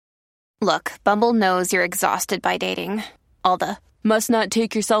Look, Bumble knows you're exhausted by dating. All the must not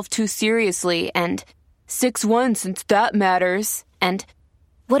take yourself too seriously and 6'1" since that matters. And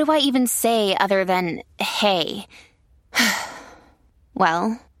what do I even say other than hey?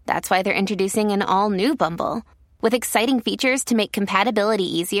 Well, that's why they're introducing an all-new Bumble with exciting features to make compatibility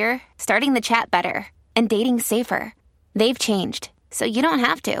easier, starting the chat better, and dating safer. They've changed, so you don't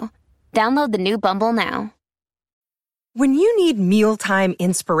have to. Download the new Bumble now. When you need mealtime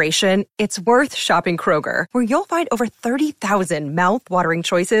inspiration, it's worth shopping Kroger, where you'll find over 30,000 mouth-watering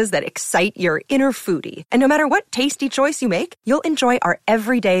choices that excite your inner foodie. And no matter what tasty choice you make, you'll enjoy our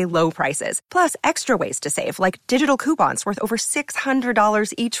everyday low prices, plus extra ways to save, like digital coupons worth over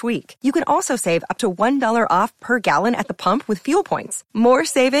 $600 each week. You can also save up to $1 off per gallon at the pump with fuel points. More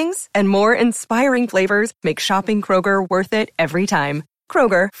savings and more inspiring flavors make shopping Kroger worth it every time.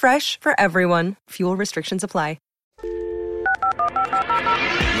 Kroger, fresh for everyone. Fuel restrictions apply.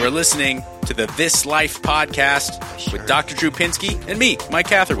 You're listening to the This Life podcast with Dr. Drew Pinsky and me, Mike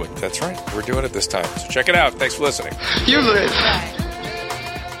Catherwood. That's right. We're doing it this time. So check it out. Thanks for listening. You live.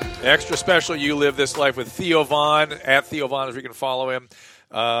 Extra special, You Live This Life with Theo Von, at Theo Von, as we can follow him.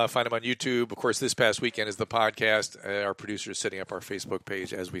 Find him on YouTube. Of course, this past weekend is the podcast. Our producer is setting up our Facebook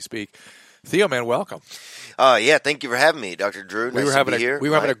page as we speak. Theo, man, welcome. Yeah, thank you for having me, Dr. Drew. Nice to be here. We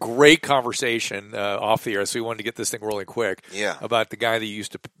were having a great conversation off the air, so we wanted to get this thing rolling quick. Yeah. About the guy that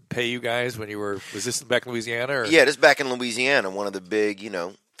used to pay you guys when you were, was this back in Louisiana? Or? Yeah, this is back in Louisiana, one of the big,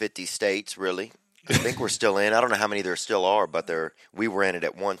 50 states, really. I think we're still in. I don't know how many there still are, but we were in it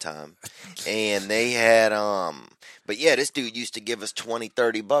at one time. And they had, but yeah, this dude used to give us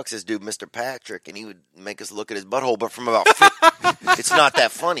 $20-$30, this dude, Mr. Patrick, and he would make us look at his butthole, but from about 50, it's not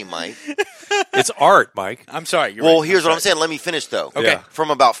that funny, Mike. It's art, Mike. I'm sorry. You're Well, right. here's what I'm saying. Let me finish, though. Okay. Yeah.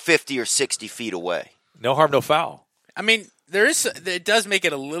 From about 50 or 60 feet away. No harm, no foul. I mean, it does make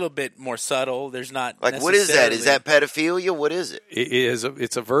it a little bit more subtle. There's not Like, what is that? Is that pedophilia? What is it?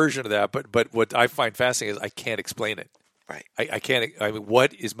 It's a version of that, but what I find fascinating is I can't explain it. Right. I can't. I mean,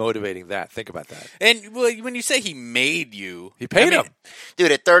 what is motivating that? Think about that. And when you say he made you, He paid him.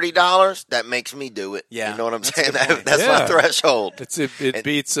 Dude, at $30, that makes me do it. Yeah, You know what I'm that's a saying? good point. That's Yeah. my threshold. It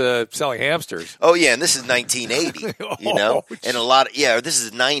beats selling hamsters. Oh, yeah, and this is 1980, Oh, and this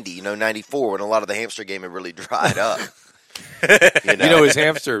is 90, 94, when a lot of the hamster game had really dried up. You know his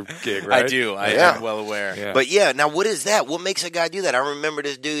hamster gig, right? I do. Yeah. I'm well aware. Yeah. But yeah, now what is that? What makes a guy do that? I remember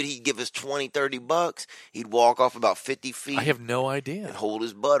this dude, he'd give us $20-$30. He'd walk off about 50 feet. I have no and idea. hold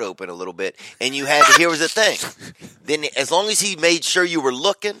his butt open a little bit. And you had to, here was the thing. Then as long as he made sure you were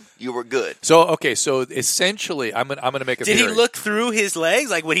looking, you were good. So essentially, I'm gonna make a Did theory. he look through his legs?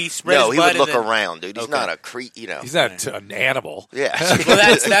 Like when he spread No, his he butt would look and then- around, dude. He's Okay. not a creep, He's not an animal. Yeah. Well,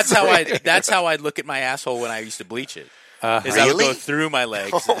 that's how I look at my asshole when I used to bleach it. Is I would Really? go through my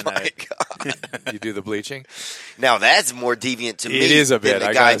legs. Oh, and my God. You do the bleaching. Now that's more deviant to me. It is a than bit, the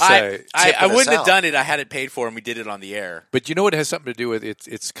I guy gotta say. I tipping us wouldn't have out. done it. I had it paid for, and we did it on the air. But you know what it has something to do with?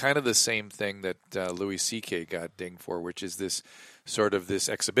 It's kind of the same thing that Louis C.K. got dinged for, which is this sort of this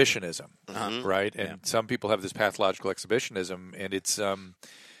exhibitionism, right? And some people have this pathological exhibitionism, and it's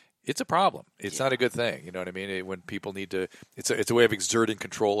a problem. It's not a good thing. You know what I mean? When people need to, it's a way of exerting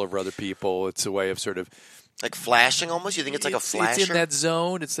control over other people. It's a way of sort of Like flashing almost? You think it's like a flasher? It's in that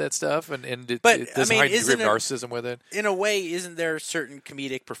zone. It's that stuff, and But, there's I a mean, high degree of isn't it- narcissism with it. In a way, isn't there certain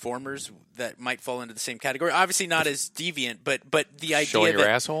comedic performers that might fall into the same category? Obviously, not as deviant, but the idea Showing that your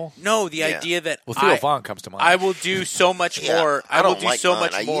asshole? No, the Yeah. idea that Well, Theo Von comes to mind. I will do so much Yeah, more. I will don't do like so mine.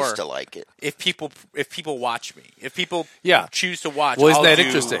 much I more used to like it. if people watch me. If people Yeah. choose to watch. Well, isn't I'll that do-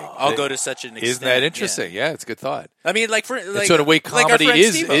 interesting? I'll go to such an extent. Isn't that interesting? Yeah, it's a good thought. I mean, like sort of the way comedy our friend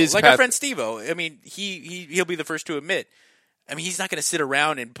is Steve-O. Like path- our friend Steve-O. I mean, he'll be the first to admit. I mean, he's not going to sit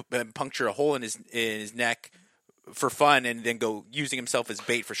around and puncture a hole in his neck for fun and then go using himself as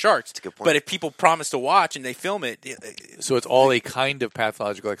bait for sharks. That's a good point. But if people promise to watch and they film it, So it's all a kind of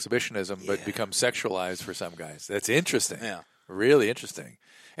pathological exhibitionism, but becomes sexualized for some guys. That's interesting. Yeah. Really interesting.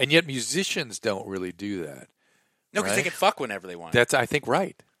 And yet musicians don't really do that. no, because they Right. can fuck whenever they want. That's, I think,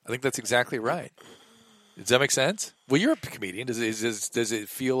 right. I think that's exactly right. Does that make sense? Well, you're a comedian. Does it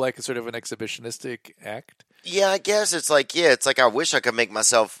feel like a sort of an exhibitionistic act? Yeah, I guess it's like I wish I could make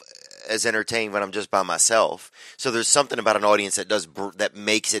myself as entertaining when I'm just by myself. So there's something about an audience that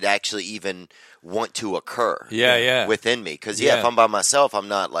makes it actually even want to occur. Yeah. Within me, because Yeah. if I'm by myself, I'm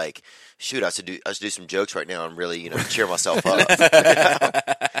not like, shoot, I should do some jokes right now and really cheer myself up,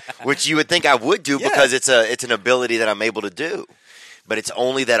 which you would think I would do because it's an ability that I'm able to do. but it's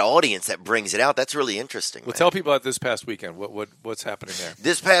only that audience that brings it out. That's really interesting. Well, man. tell people about this past weekend. What's happening there?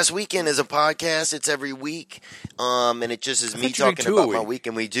 This past weekend is a podcast. It's every week, and it just is me thought you were doing talking two a about my week. week.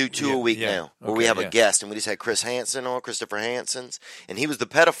 And we do two Yeah, a week yeah. now, where Okay, we have yeah. a guest, and we just had Chris Hansen on, Christopher Hansen's, and he was the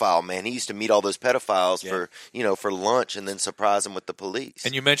pedophile man. He used to meet all those pedophiles for lunch, and then surprise them with the police.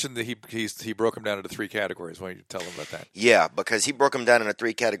 And you mentioned that he broke them down into 3 categories. Why don't you tell them about that? Yeah, because he broke them down into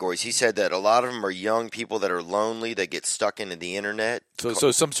 3 categories. He said that a lot of them are young people that are lonely, that get stuck into the internet.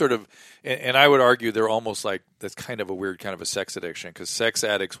 So some sort of, and I would argue they're almost like that's kind of a weird kind of a sex addiction because sex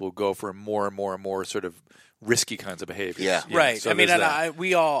addicts will go for more and more and more sort of risky kinds of behaviors. Yeah. Right. So I mean, there's and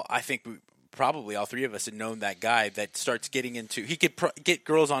that. I think probably all 3 of us had known that guy that starts getting into. He could get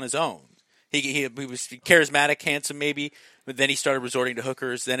girls on his own. He was charismatic, handsome, maybe, but then he started resorting to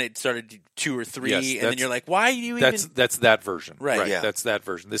hookers. Then it started 2 or 3, Yes, and then you're like, why are you even? That's that version, Right, yeah. That's that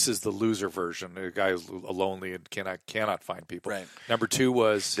version. This is the loser version. The guy who's lonely and cannot find people. Right. Number 2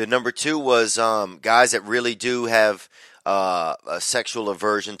 was The number 2 was guys that really do have a sexual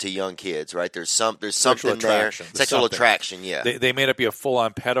aversion to young kids. Right? There's something Sexual there. attraction. There's Sexual something. attraction. Yeah. They may not be a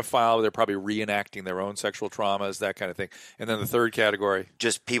full-on pedophile. They're probably reenacting their own sexual traumas, that kind of thing. And then the third category,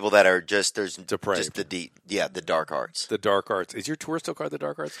 just people that are just Depraved. just the dark arts. the dark arts. Is your tour still called the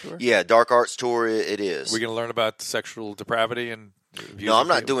Dark Arts Tour? Yeah, dark arts tour. It is. We're going to learn about sexual depravity and. No, I'm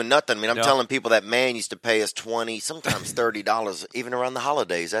not doing nothing. I mean, I'm No. telling people that man used to pay us $20, sometimes $30, even around the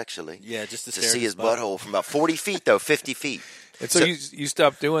holidays, actually. Yeah, just to to stare at see his his butthole from about 40 feet, though, 50 feet. And so you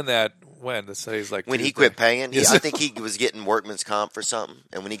stopped doing that when? Let's say he's like When he Tuesday. quit paying, Yes. I think he was getting workman's comp for something.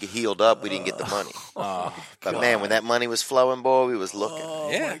 And when he healed up, we didn't get the money. But man, when that money was flowing, boy, we was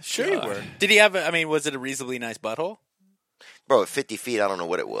looking. yeah, sure you were. Did he have? Was it a reasonably nice butthole? Bro, at 50 feet, I don't know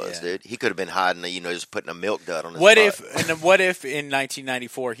what it was, Yeah. dude. He could have been hiding, just putting a milk dud on his What butt. what if in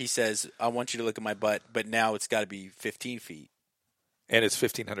 1994 he says, "I want you to look at my butt," but now it's got to be 15 feet? And it's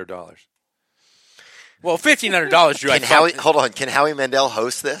 $1,500. Well, $1,500, Drew. Hold on, can Howie Mandel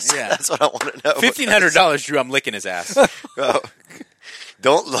host this? Yeah. That's what I want to know. $1,500, Drew. I'm licking his ass. Bro,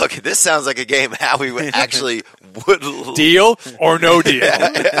 don't look. This sounds like a game Howie would actually would. Deal or no deal?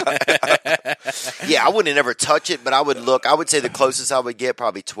 Yeah, I wouldn't ever touch it, but I would look. I would say the closest I would get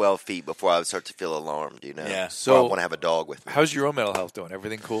probably 12 feet before I would start to feel alarmed. Yeah. So I want to have a dog with me. How's your own mental health doing?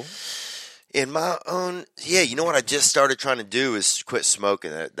 Everything cool? In my own, yeah. You know what I just started trying to do is quit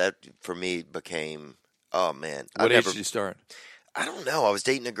smoking. That for me became. Oh man, What age did you start? I don't know. I was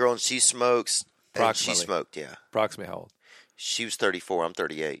dating a girl and she smokes. And she Approximately. smoked. Yeah, Approximately how old? she was 34. I'm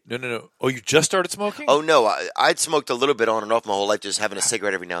 38. No. Oh, you just started smoking? Oh no, I'd smoked a little bit on and off my whole life, just having a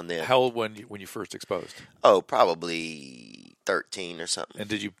cigarette every now and then. How old when you first exposed? Oh, probably 13 or something. And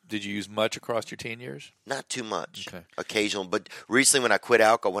did you use much across your teen years? Not too much. Okay. Occasional. But recently when I quit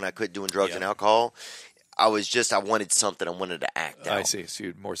alcohol, when I quit doing drugs and alcohol, I wanted something. I wanted to act out. I see. So you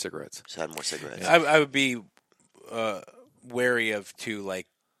had more cigarettes. So I had more cigarettes. I would be wary of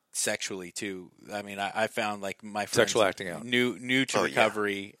sexually too. I mean, I found like my friends Sexual acting out. new to Oh,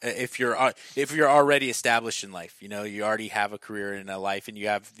 recovery. If you're already established in life, you already have a career and a life, and you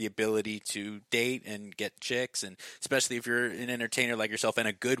have the ability to date and get chicks, and especially if you're an entertainer like yourself and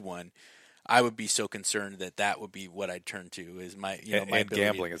a good one, I would be so concerned that would be what I'd turn to is my my And ability.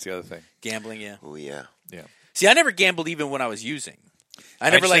 gambling is the other thing. Gambling, yeah. Oh yeah. Yeah. See, I never gambled even when I was using. I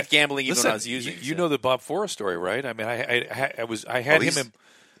never liked gambling even Listen, when I was using. You so. know the Bob Forrest story, right? I mean, I had he's- him.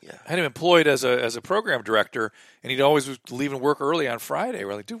 Yeah. I had him employed as a program director, and he'd always was leaving work early on Friday.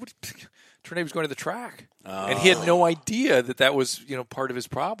 We're like, dude, Tournay was going to the track, and he had no idea that was part of his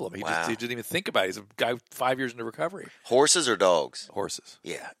problem. He Wow. he didn't even think about it. He's a guy 5 years into recovery. Horses or dogs? Horses.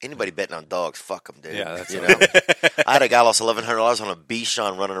 Yeah. Anybody betting on dogs, fuck them, dude. Yeah, that's you right. know. I had a guy lost $1,100 on a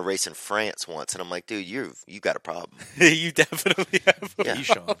Bichon running a race in France once, and I'm like, dude, you got a problem. You definitely have. Yeah.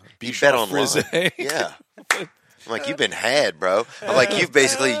 Bichon. You bet online. Frisé. Yeah. I'm like, you've been had, bro. I'm like, you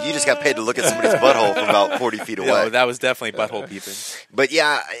just got paid to look at somebody's butthole from about 40 feet away. No, that was definitely butthole peeping. But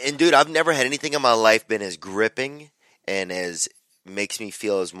yeah, and dude, I've never had anything in my life been as gripping and as makes me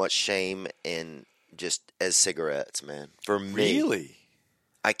feel as much shame and just as cigarettes, man. For me, Really?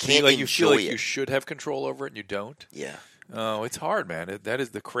 I can't You feel enjoy like it. you should have control over it, and you don't. Yeah. Oh, it's hard, man. That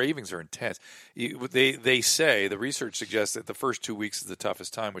is, the cravings are intense. They say, the research suggests that the first 2 weeks is the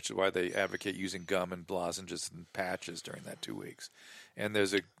toughest time, which is why they advocate using gum and lozenges and patches during that 2 weeks. And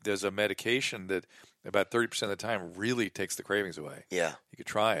there's a medication that about 30% of the time really takes the cravings away. Yeah. You could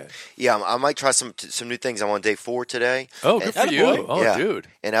try it. Yeah, I might try some new things. I'm on day 4 today. Oh, good for you. Attaboy. Oh, Yeah. dude.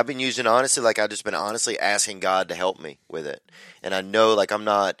 And I've been using, honestly, I've just been honestly asking God to help me with it. And I know, I'm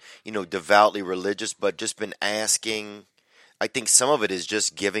not, devoutly religious, but just been asking. I think some of it is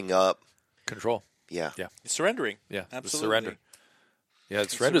just giving up. Control. Yeah. Yeah. Surrendering. Yeah. Absolutely. Surrender. Yeah,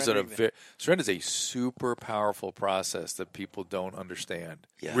 surrender is a super powerful process that people don't understand.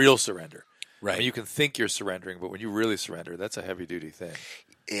 Yeah. Real surrender. Right. I mean, you can think you're surrendering, but when you really surrender, that's a heavy-duty thing.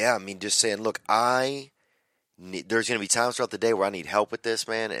 Yeah, I mean, just saying, look, there's going to be times throughout the day where I need help with this,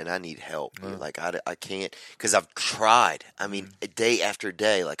 man, and I need help. Like, I can't, because I've tried. I mean, day after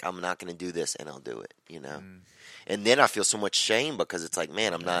day, like, I'm not going to do this, and I'll do it, you know? And then I feel so much shame because it's like,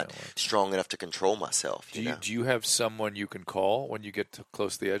 man, I'm not strong enough to control myself. Do you have someone you can call when you get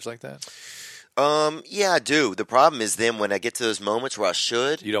close to the edge like that? Yeah, I do. The problem is then when I get to those moments where I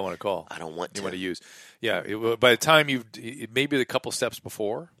should, You don't want to call. I don't want to. You want to use. Yeah, by the time maybe a couple steps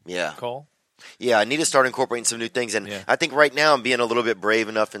before call. Yeah, I need to start incorporating some new things. And I think right now I'm being a little bit brave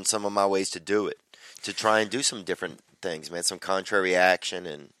enough in some of my ways to do it, to try and do some different things, man, some contrary action.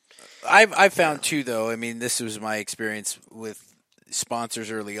 And I've found too, though, I mean, this was my experience with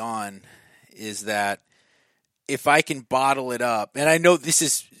sponsors early on, is that if I can bottle it up, and I know this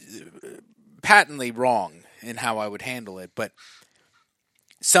is patently wrong in how I would handle it, but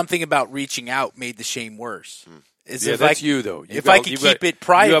something about reaching out made the shame worse. That's you, though. If I could keep it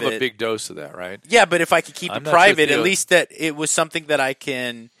private. You have a big dose of that, right? Yeah, but if I could keep it private, at least that it was something that I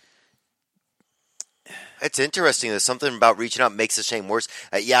can... It's interesting. There's something about reaching out makes the shame worse.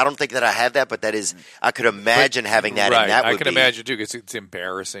 I don't think that I have that, but that is, I could imagine having that. Right, and that I can imagine too. It's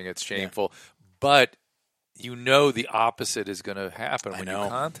embarrassing. It's shameful, but you know the opposite is going to happen when you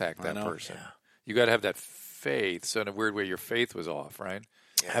contact that person. Yeah. You got to have that faith. So in a weird way, your faith was off, right?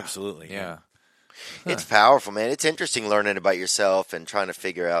 Yeah. Absolutely. Yeah. It's powerful, man. It's interesting learning about yourself and trying to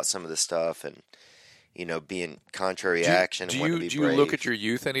figure out some of the stuff and, being contrary action. Do you look at your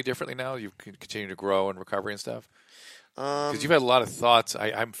youth any differently now? You continue to grow in recovery and stuff? Because you've had a lot of thoughts.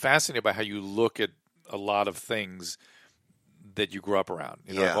 I'm fascinated by how you look at a lot of things that you grew up around.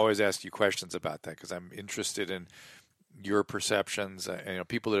 I've always asked you questions about that because I'm interested in your perceptions.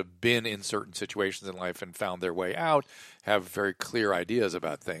 People that have been in certain situations in life and found their way out have very clear ideas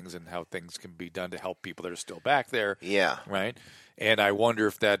about things and how things can be done to help people that are still back there. Yeah. Right? And I wonder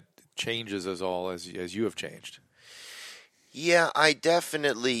if that changes as you have changed. Yeah, I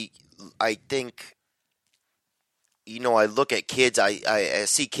think, I look at kids, I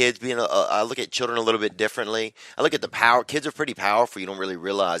see kids I look at children a little bit differently. I look at the power. Kids are pretty powerful. You don't really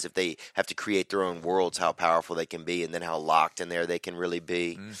realize if they have to create their own worlds, how powerful they can be and then how locked in there they can really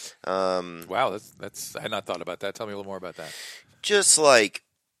be. Wow, that's I had not thought about that. Tell me a little more about that. Just like,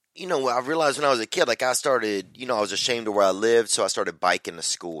 I realized when I was a kid, like I started, I was ashamed of where I lived, so I started biking to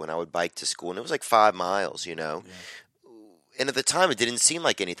school, and I would bike to school, and it was like 5 miles, Yeah. And at the time, it didn't seem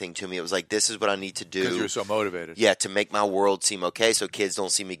like anything to me. It was like, this is what I need to do. Because you were so motivated. Yeah, to make my world seem okay so kids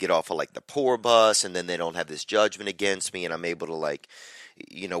don't see me get off of like the poor bus, and then they don't have this judgment against me, and I'm able to like,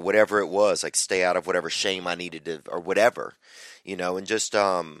 whatever it was, like stay out of whatever shame I needed to, or whatever. And just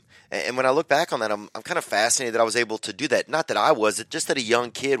and when I look back on that, I'm kind of fascinated that I was able to do that. Not that I was, just that a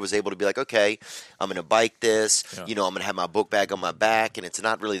young kid was able to be like, okay, I'm going to bike this. Yeah. I'm going to have my book bag on my back, and it's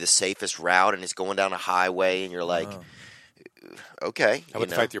not really the safest route, and it's going down a highway, and you're like, okay. How about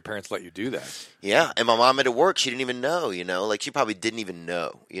the fact that your parents let you do that? Yeah, and my mom at work, she didn't even know. Like she probably didn't even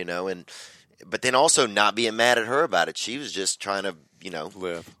know. But then also not being mad at her about it. She was just trying to,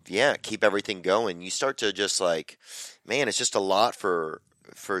 live. Yeah, keep everything going. You start to just like, man, it's just a lot for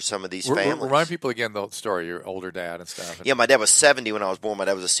some of these families. Remind people again the story, your older dad and stuff. Yeah, my dad was 70 when I was born. My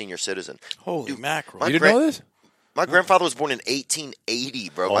dad was a senior citizen. Holy mackerel. You didn't know this? My grandfather was born in 1880,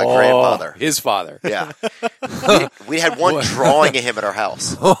 bro. My grandfather. His father. Yeah. we had one drawing of him at our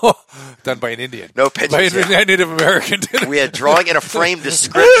house. Done by an Indian. No pictures. By a Native American. We had drawing and a framed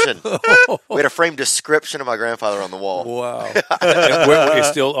description. We had a framed description of my grandfather on the wall. Wow. Where is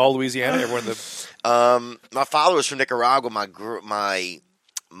still all Louisiana? Everyone my father was from Nicaragua. My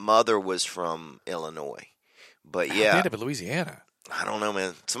mother was from Illinois. But yeah. How did Louisiana? I don't know,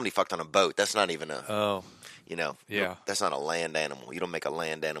 man. Somebody fucked on a boat. That's not even a... Oh. Yeah. That's not a land animal. You don't make a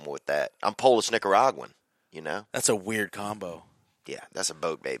land animal with that. I'm Polish Nicaraguan, That's a weird combo. Yeah, that's a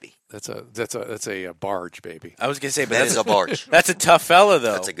boat, baby. That's a barge, baby. I was going to say, but that is a barge. That's a tough fella,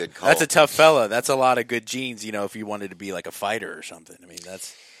 though. That's a good call. That's a tough fella. That's a lot of good genes, if you wanted to be like a fighter or something. I mean,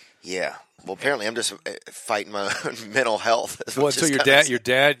 that's... Yeah. Well, apparently I'm just fighting my own mental health. Well, so your dad,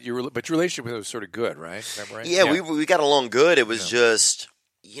 but your relationship with him was sort of good, right? Remember, right? Yeah, we got along good. It was just...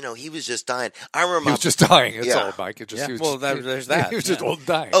 he was just dying. I remember he was just dying. That's all, Mike. There's that. He was just old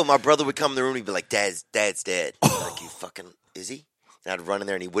dying. Oh, my brother would come in the room and he'd be like, Dad's dead. Like, you fucking, is he? And I'd run in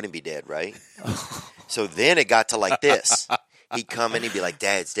there and he wouldn't be dead, right? So then it got to like this. He'd come in, he'd be like,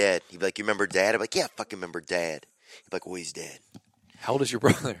 Dad's dead. He'd be like, you remember Dad? I'd be like, yeah, I fucking remember Dad. He'd be like, well, he's dead. How old is your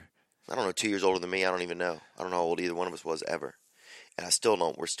brother? I don't know, 2 years older than me. I don't even know. I don't know how old either one of us was ever. and I still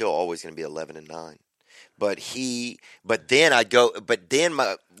don't. We're still always going to be 11 and 9. But then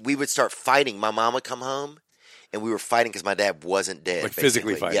we would start fighting. My mom would come home, and we were fighting because my dad wasn't dead. Like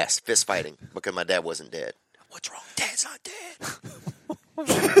physically fighting? Yes, fist fighting because my dad wasn't dead. What's wrong? Dad's not dead.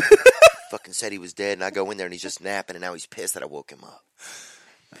 Fucking said he was dead, and I go in there, and he's just napping, and now he's pissed that I woke him up.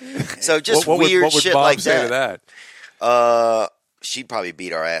 So just weird shit like say that. To that? She'd probably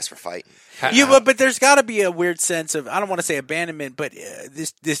beat our ass for fighting. Yeah, but there's got to be a weird sense of, I don't want to say abandonment, but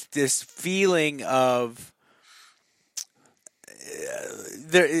this feeling of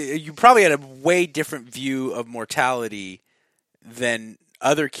you probably had a way different view of mortality than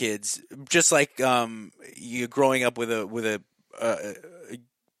other kids. Just like you growing up with a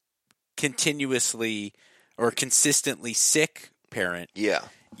continuously or consistently sick parent. Yeah,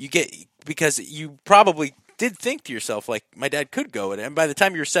 you get, because you probably did think to yourself, like, my dad could go. And by the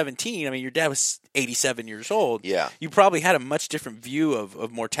time you were 17, I mean, your dad was 87 years old. Yeah. You probably had a much different view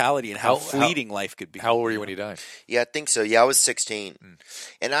of mortality and how fleeting life could be. How old were you when he died? Yeah, I think so. Yeah, I was 16.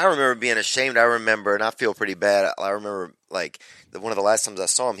 And I remember being ashamed. I remember, and I feel pretty bad. I remember, like, one of the last times I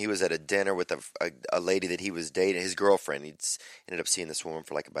saw him, he was at a dinner with a lady that he was dating, his girlfriend. He'd ended up seeing this woman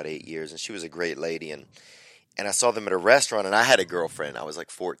for, like, about 8 years, and she was a great lady. And I saw them at a restaurant, and I had a girlfriend. I was,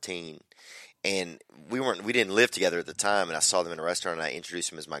 like, 14. And we didn't live together at the time, and I saw them in a restaurant, and I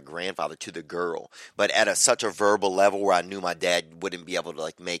introduced him as my grandfather to the girl, but at such a verbal level where I knew my dad wouldn't be able to,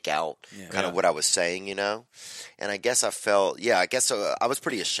 like, make out kind of what I was saying, you know? And I guess I felt, I was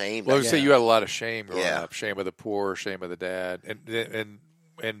pretty ashamed. Well, I would say you had a lot of shame growing up. Shame of the poor, shame of the dad.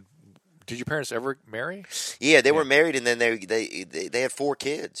 And did your parents ever marry? Yeah, they were married, and then they had 4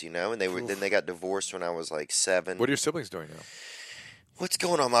 kids, you know, and then they got divorced when I was, like, 7. What are your siblings doing now? What's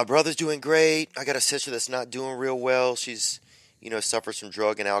going on? My brother's doing great. I got a sister that's not doing real well. She's, suffers from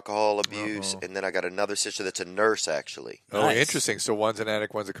drug and alcohol abuse. And then I got another sister that's a nurse, actually. Oh, nice. Interesting. So one's an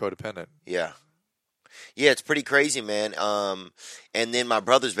addict, one's a codependent. Yeah. Yeah, it's pretty crazy, man. And then my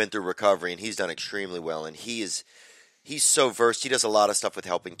brother's been through recovery, and he's done extremely well. And he's so versed. He does a lot of stuff with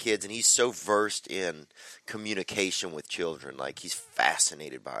helping kids, and he's so versed in communication with children. Like, he's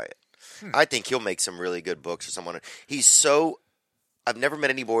fascinated by it. I think he'll make some really good books or someone. I've never met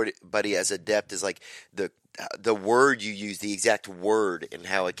anybody as adept as, like, the word you use, the exact word, and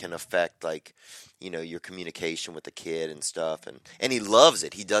how it can affect, like, your communication with the kid and stuff. And he loves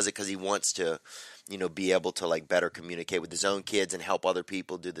it. He does it because he wants to, be able to, like, better communicate with his own kids and help other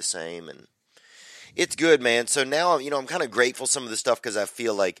people do the same. And it's good, man. So now, I'm kind of grateful some of the stuff because I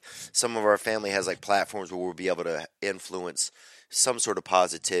feel like some of our family has, like, platforms where we'll be able to influence some sort of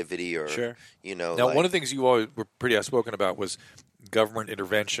positivity or, Sure. Now, like, one of the things you always were pretty outspoken about was government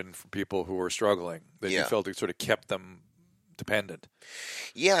intervention for people who were struggling, that you felt it sort of kept them dependent.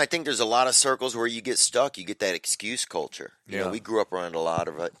 Yeah, I think there's a lot of circles where you get stuck. You get that excuse culture. We grew up around a lot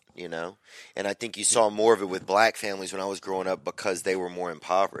of it, and I think you saw more of it with black families when I was growing up because they were more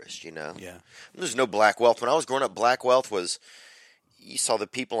impoverished, Yeah. There's no black wealth. When I was growing up, black wealth was, you saw the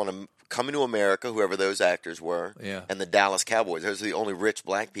people coming to America, whoever those actors were, and the Dallas Cowboys. Those are the only rich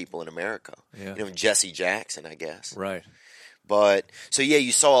black people in America. Yeah. Jesse Jackson, I guess. Right. But, so yeah,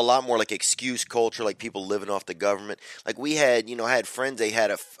 you saw a lot more like excuse culture, like people living off the government. Like we had, I had friends, they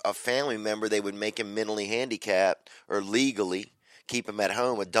had a family member, they would make him mentally handicapped or legally keep him at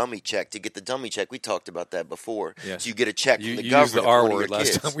home, a dummy check. To get the dummy check, we talked about that before. Yes. So you get a check from the you government. Used the R for word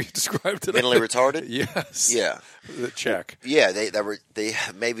last kids. time we described it. Mentally retarded? Yes. Yeah. The check. Yeah, they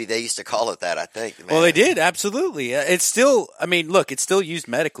maybe they used to call it that, I think. Man. Well, they did, absolutely. It's still, look, it's still used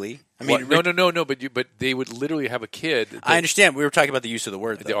medically. No, but they would literally have a kid. I understand. We were talking about the use of the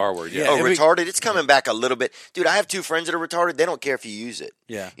word, though. The R word, yeah. Retarded? It's coming back a little bit. Dude, I have 2 friends that are retarded. They don't care if you use it.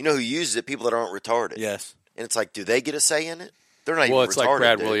 Yeah. You know who uses it? People that aren't retarded. Yes. And it's like, do they get a say in it? They're not even retarded. Well, it's like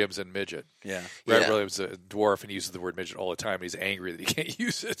Brad Williams and midget. Yeah. Brad Williams is a dwarf and he uses the word midget all the time, and he's angry that he can't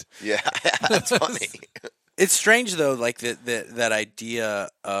use it. Yeah, that's funny. It's strange, though, like that idea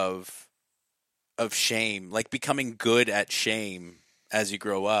of shame, like becoming good at shame as you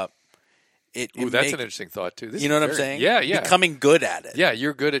grow up. That's an interesting thought, too. You know what I'm saying? Yeah. Becoming good at it. Yeah,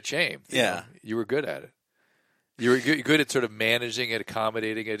 you're good at shame. Yeah. You were good at it. You were good at sort of managing it,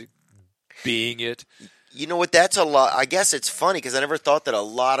 accommodating it, being it. You know what? That's a lot. I guess it's funny because I never thought that a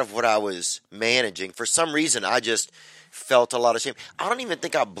lot of what I was managing, for some reason, I just felt a lot of shame. I don't even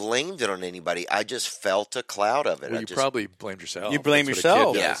think I blamed it on anybody. I just felt a cloud of it. Well, probably blamed yourself. You blame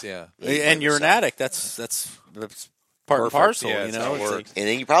yourself. Yeah. And you're an addict. That's part and parcel. Yeah, You know, it's like, And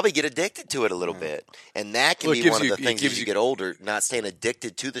then you probably get addicted to it a little bit, and that can Well, it be gives one of you- the it things gives as you you- get older, not staying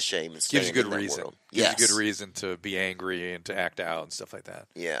addicted to the shame and staying gives you good in that reason. world. Gives Yes. you good reason to be angry and to act out and stuff like that.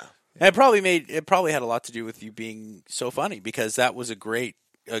 Yeah. And it probably had a lot to do with you being so funny, because that was a great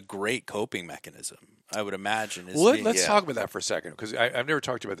coping mechanism, I would imagine. Well, let's Yeah. talk about that for a second, because I've never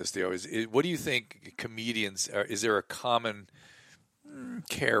talked about this, Theo. What do you think comedians is there a common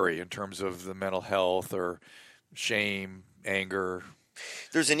carry in terms of the mental health or shame, anger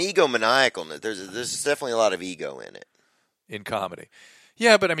There's an egomaniacalness. There's definitely a lot of ego in it. in comedy?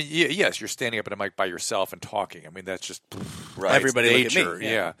 Yeah, but I mean, yes, you're standing up at a mic by yourself and talking. I mean, that's just Right. Everybody look at me. nature. Yeah.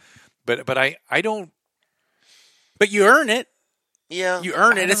 Yeah. But I don't. But you earn it. Yeah. You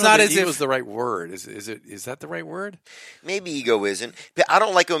earn I it. don't It's know not that as ego if is the right word. Is that the right word? Maybe ego isn't. But I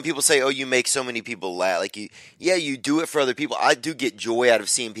don't like it when people say, "Oh, you make so many people laugh." Like you do it for other people. I do get joy out of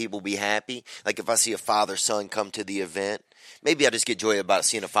seeing people be happy. Like if I see a father-son come to the event, maybe I just get joy about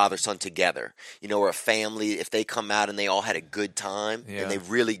seeing a father-son together. You know, or a family, if they come out and they all had a good time, Yeah. and they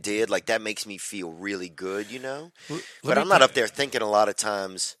really did, like that makes me feel really good, you know? Let But me I'm not tell- up there thinking a lot of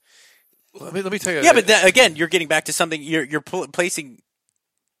times, Let me tell you. yeah. But that, again, you're getting back to something. You're placing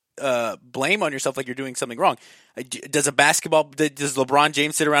blame on yourself, like you're doing something wrong. Does LeBron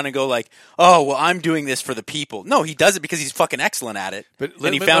James sit around and go like, "Oh, well, I'm doing this for the people"? No, he does it because he's fucking excellent at it, But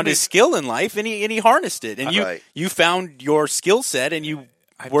and he let found me- his skill in life, and he harnessed it, and Right. you found your skill set, and you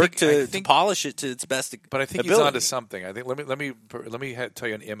I worked think- to polish it to its best. But I think ability. he's onto something. I think let me tell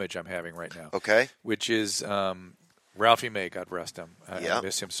you an image I'm having right now. okay? Which is Ralphie May, God rest him. I Yeah.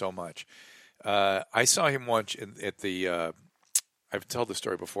 miss him so much. I saw him once at the. I've told the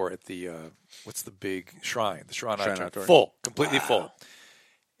story before at the what's the big shrine? The Shrine Auditorium. Full, completely full.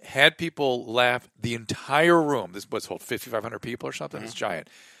 Had people laugh. The entire room. This was hold 5,500 people or something. It's giant.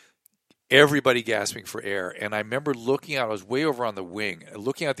 Everybody gasping for air, and I remember looking out. I was way over on the wing,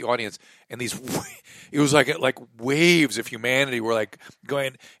 looking at the audience, and these. It was like waves of humanity were like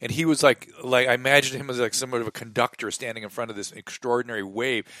going, and he was like I imagined him as like somewhat of a conductor standing in front of this extraordinary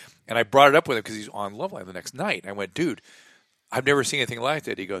wave, and I brought it up with him because he's on Loveline the next night. I went, dude, I've never seen anything like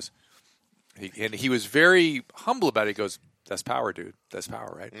that. He goes, and he was very humble about it. He goes, "That's power, dude. That's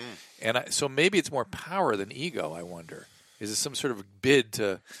power, right?" And so maybe it's more power than ego. I wonder, is it some sort of bid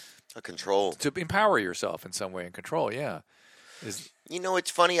to Control. empower yourself in some way and control? Yeah. You know,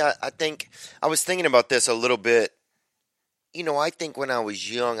 it's funny. I think I was thinking about this a little bit. You know, I think when I was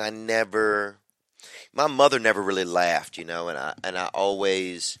young, my mother never really laughed. You know, and I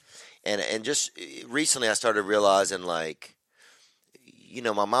always, and just recently I started realizing, like, you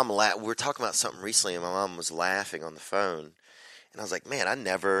know, my mom laughed. We were talking about something recently, and my mom was laughing on the phone, and I was like, man,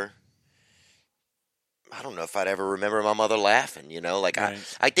 I don't know if I'd ever remember my mother laughing, you know, like Right.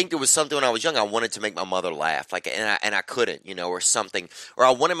 I think there was something when I was young, I wanted to make my mother laugh, like, and I couldn't, you know, or something, or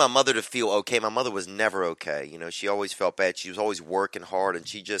I wanted my mother to feel okay. My mother was never okay. You know, she always felt bad. She was always working hard, and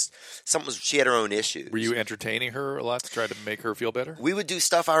she had her own issues. Were you entertaining her a lot to try to make her feel better? We would do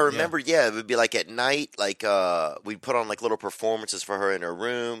stuff. I remember, yeah, it would be like at night, like we'd put on like little performances for her in her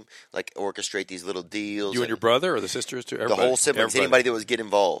room, like orchestrate these little deals. You and your brother or the sisters too? the Everybody? whole siblings, Everybody. anybody that was get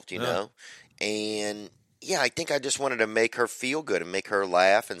involved, you Yeah. know, and yeah, I think I just wanted to make her feel good and make her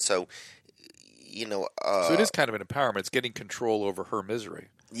laugh, and so, you know, So it is kind of an empowerment. It's getting control over her misery.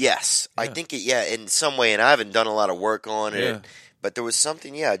 yes, I Yeah. think in some way, and I haven't done a lot of work on it, Yeah. but there was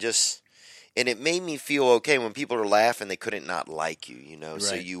something, and it made me feel okay when people are laughing. They couldn't not like you, you know,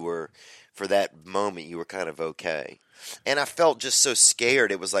 so Right. you were, for that moment, you were kind of okay. And I felt just so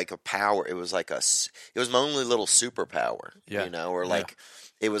scared. It was like a power. It was like it was my only little superpower, Yeah. you know, or Yeah. like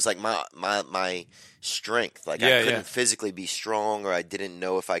it was like my strength. Like Yeah, I couldn't yeah. physically be strong, or I didn't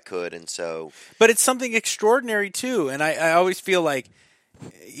know if I could, and so But it's something extraordinary too, and I always feel like,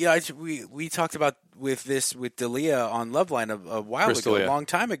 we talked about with D'Elia on Loveline a while Chris ago, D'Elia. a long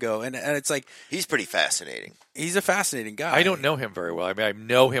time ago, and it's like he's pretty fascinating. he's a fascinating guy. I don't know him very well. I mean, I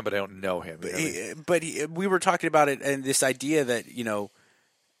know him, but I don't know him. You know what I mean? We were talking about it, and this idea that, you know,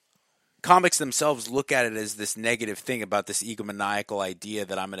 comics themselves look at it as this negative thing about this egomaniacal idea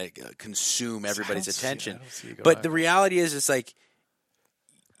that I'm going to consume everybody's I attention. don't see But the egomaniacal. reality is, it's like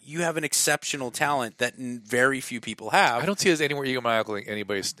you have an exceptional talent that very few people have. I don't see it as any more egomaniacal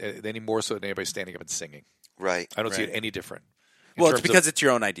than any more so than anybody standing up and singing. Right. I don't see it Right. any different. In Well, it's terms because of, it's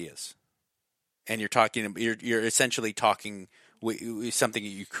your own ideas, and you're essentially talking with something that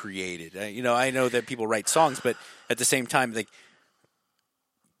you created. You know, I know that people write songs, but at the same time, like,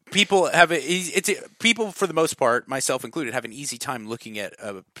 people have people for the most part, myself included, have an easy time looking at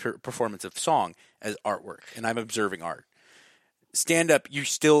a performance of song as artwork, and I'm observing art. stand up, you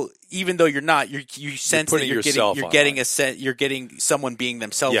still, even though you're not, you sense that you're getting someone being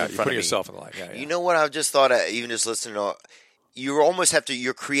themselves in front of you. You're putting yourself in the line. Yeah. You know what I just thought, even just listening to, you almost have to,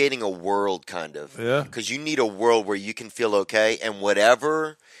 you're creating a world kind of. Yeah. Because you need a world where you can feel okay, and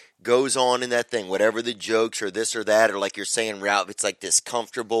whatever goes on in that thing, whatever the jokes or this or that, or like you're saying, Ralph, it's like this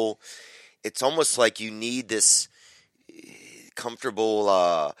comfortable, it's almost like you need this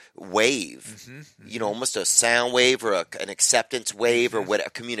comfortable wave, you know, almost a sound wave or an acceptance wave or what, a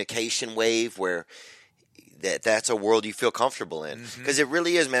communication wave where that's a world you feel comfortable in. Because it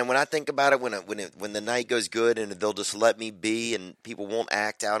really is, man. When I think about it, when the night goes good and they'll just let me be and people won't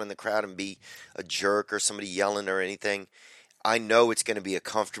act out in the crowd and be a jerk or somebody yelling or anything, I know it's going to be a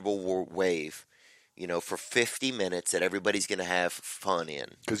comfortable wave, you know, for 50 minutes that everybody's going to have fun in.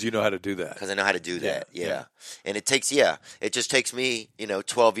 Because you know how to do that. Because I know how to do that, yeah. And it just takes me,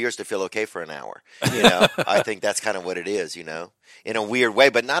 12 years to feel okay for an hour. You know, I think that's kind of what it is, in a weird way,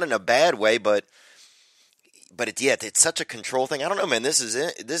 but not in a bad way, but it's such a control thing. I don't know, man. This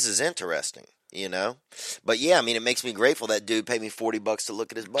is interesting, But yeah, I mean, it makes me grateful that dude paid me $40 to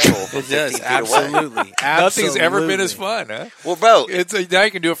look at his butthole. From It does, 15 feet away. absolutely. Nothing's ever been as fun, huh? Well, bro, Now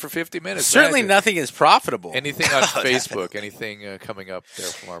you can do it for 50 minutes. Certainly Imagine. nothing is profitable. Anything on Facebook? Anything coming up there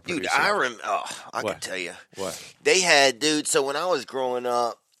from our dude, producer? I What? can tell you. What? They had, dude, so when I was growing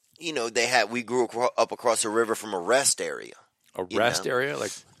up, we grew up across a river from a rest area. A rest area?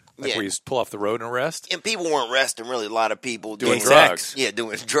 Like where you pull off the road and rest? And people weren't resting, really. A lot of people Doing Gay drugs. sex. Yeah,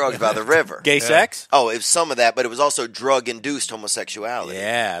 doing drugs by the river. Gay sex? Oh, it was some of that, but it was also drug-induced homosexuality.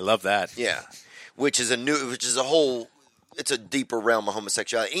 Yeah, I love that. Yeah, which is it's a deeper realm of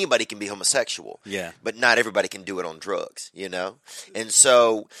homosexuality. Anybody can be homosexual. Yeah. But not everybody can do it on drugs, And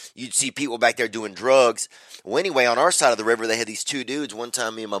so you'd see people back there doing drugs. Well, anyway, on our side of the river, they had these two dudes. One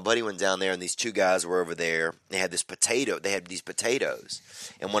time me and my buddy went down there, and these two guys were over there. They had these potatoes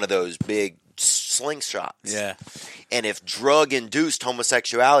and one of those big slingshots. Yeah. And if drug-induced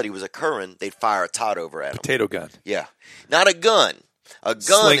homosexuality was occurring, they'd fire a tot over at them. Potato gun. Yeah. Not a gun. A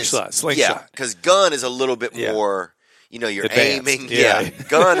gun Slingshot. Yeah, because gun is a little bit Yeah. more, you're Advanced. aiming. Yeah.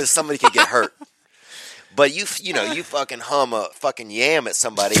 Gun is somebody could get hurt. But you fucking hum a fucking yam at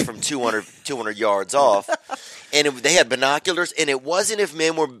somebody from 200 yards off. And they had binoculars, and it wasn't if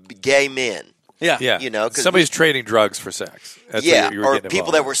men were gay men. Yeah. Yeah. 'cause somebody's trading drugs for sex. That's what you were or getting people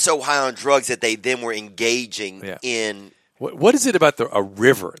involved that in. were so high on drugs that they then were engaging Yeah. in. What is it about a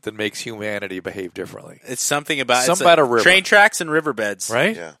river that makes humanity behave differently? It's something about A river. Train tracks and riverbeds.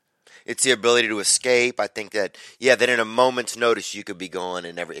 Right? Yeah. It's the ability to escape. I think that in a moment's notice you could be gone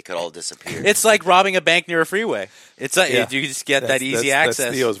and it could all disappear. It's like robbing a bank near a freeway. It's like Yeah. you just get that That's- easy that's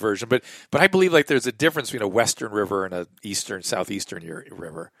access. Theo's version, but I believe like there's a difference between a western river and a southeastern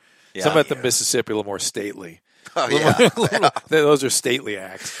river. Yeah. Some about the Mississippi a little more stately. Oh, yeah. Those are stately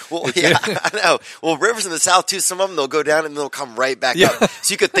acts. Well, yeah, I know. Well, rivers in the south, too, some of them, they'll go down and they'll come right back up.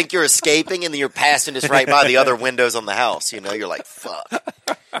 So you could think you're escaping, and then you're passing just right by the other windows on the house. You're like, fuck.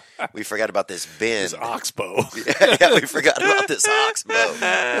 We forgot about this bin. This oxbow. Yeah, we forgot about this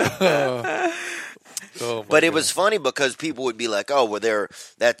oxbow. Oh, But it was funny because people would be like, oh, well,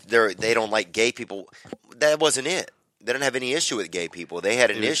 they don't like gay people. That wasn't it. They didn't have any issue with gay people. They had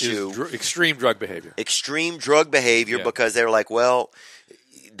an issue. Extreme drug behavior. Extreme drug behavior because they were like, well,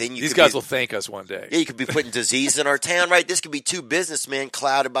 then These guys will thank us one day. Yeah, you could be putting disease in our town, right? This could be two businessmen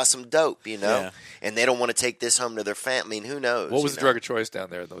clouded by some dope, Yeah. And they don't want to take this home to their family. I mean, who knows? What was the drug of choice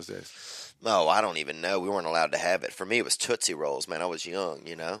down there in those days? Oh, I don't even know. We weren't allowed to have it. For me, it was Tootsie Rolls, man. I was young,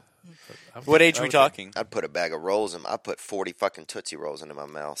 What age are we talking? I'd put a bag of rolls in. I put 40 fucking Tootsie Rolls into my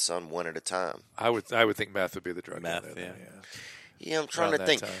mouth, son, one at a time. I would think meth would be the drug. Meth, down there, yeah. Yeah, I'm trying Around to that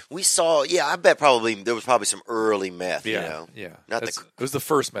think. time. We saw, I bet there was probably some early meth, Yeah. Not It was the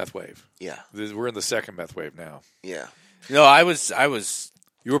first meth wave. Yeah, We're in the second meth wave now. yeah. No, I was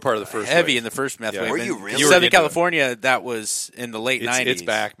You were part of the first heavy wave. in the first meth Yeah. wave. Were In you really? You were Southern into it. California, that was in the late 90s. It's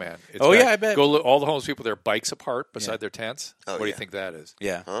back, man. It's Oh, back. yeah, I bet. Go look, all the homeless people, their bikes apart beside Yeah. their tents. Oh, what do you yeah. think that is?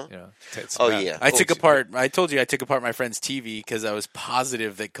 Yeah. Huh? It's Oh, meth. yeah. I took apart my friend's TV because I was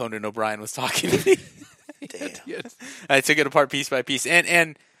positive that Conan O'Brien was talking to me. Damn. Yes. I took it apart piece by piece.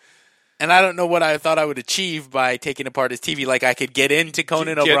 And I don't know what I thought I would achieve by taking apart his TV. Like I could get into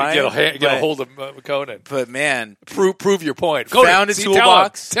Conan O'Brien. Get a hold of Conan. But man, Prove your point. Found a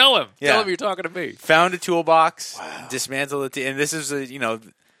toolbox. Tell him. Yeah. Tell him you're talking to me. found a toolbox, dismantled it, and this is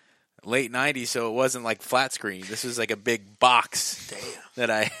late 90s, so it wasn't like flat screen. This was like a big box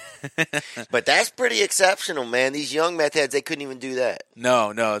that I... But that's pretty exceptional, man. These young meth heads, they couldn't even do that.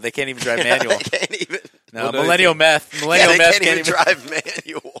 No, they can't even drive manual. They can't even. No, Well, no, millennial meth. Millennial they meth can't even drive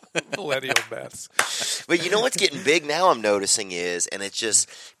manual. millennial meths. But you know what's getting big now? I'm noticing is, and it's just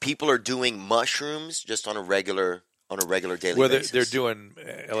people are doing mushrooms just on a regular daily Well, basis. they're doing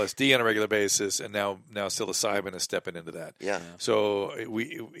LSD on a regular basis, and now psilocybin is stepping into that. Yeah. So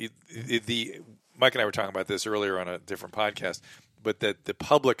Mike and I were talking about this earlier on a different podcast, but that the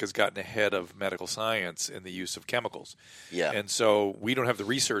public has gotten ahead of medical science in the use of chemicals. Yeah. And so we don't have the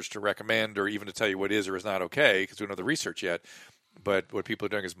research to recommend or even to tell you what is or is not okay because we don't have the research yet. But what people are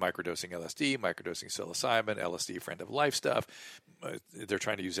doing is microdosing LSD, microdosing psilocybin, LSD for end-of-life stuff. They're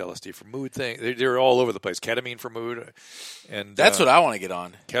trying to use LSD for mood things. They're all over the place. Ketamine for mood. And That's what I want to get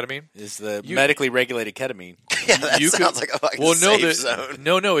on. Ketamine? Is the medically regulated ketamine. Yeah, that sounds like a fucking safe zone.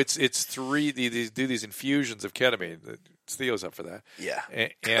 No, it's three. They do these infusions of ketamine. Theo's up for that. Yeah.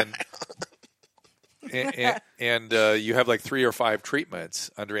 And you have like 3 or 5 treatments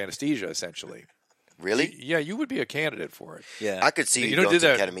under anesthesia, essentially. Really? Yeah, you would be a candidate for it. Yeah. I could see you don't going do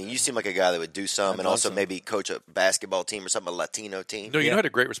to that. ketamine. You seem like a guy that would do some and also maybe coach a basketball team or something, a Latino team. No, you know who had a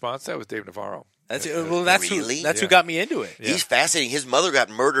great response to that was Dave Navarro. That's Really? who got me into it. He's fascinating. His mother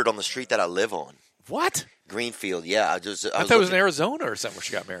got murdered on the street that I live on. What? Greenfield, yeah. I thought it was in Arizona or something where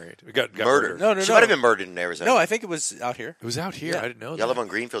she got married. Got murdered. No. She might have been murdered in Arizona. No, I think it was out here. It was out here. Yeah. I didn't know Y'all that. live on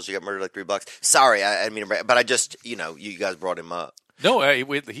Greenfield. She got murdered like 3 blocks. Sorry, I didn't mean to, but I just, you guys brought him up. No,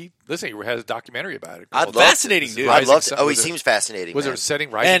 he has a documentary about it. I'd love fascinating to, dude. I'd love Rising to. Oh, he Sun- seems fascinating. Was man. it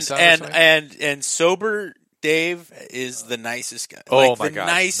setting Rising Sun or something? and sober Dave is the nicest guy. Oh, like, my the gosh,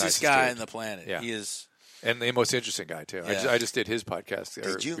 nicest nicest guy dude. on the planet. Yeah. He is. And the most interesting guy, too. Yeah. I just did his podcast.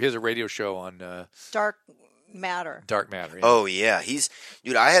 Did you? He has a radio show on Dark Matter. Dark Matter. Yeah. Oh yeah,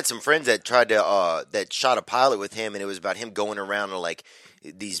 dude. I had some friends that tried to that shot a pilot with him, and it was about him going around to like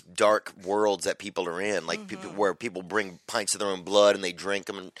these dark worlds that people are in, like people where people bring pints of their own blood and they drink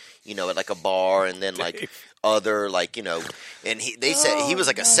them, and, at like a bar, and then like other like and they said he was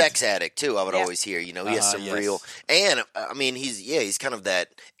like a sex addict too. I would always hear, he has some real, and I mean he's kind of that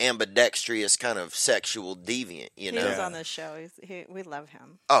ambidextrous kind of sexual deviant, He was on this show. We love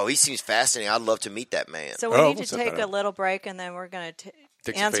him. Oh, he seems fascinating. I'd love to meet that man. So we need we'll to set take that a up. little break, and then we're going to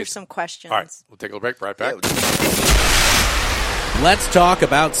Take some answer face. some questions. All right, we'll take a little break. Right back. Let's talk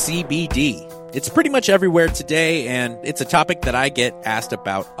about CBD. It's pretty much everywhere today, and it's a topic that I get asked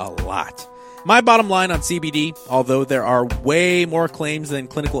about a lot. My bottom line on CBD, although there are way more claims than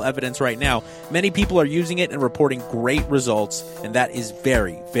clinical evidence right now, many people are using it and reporting great results, and that is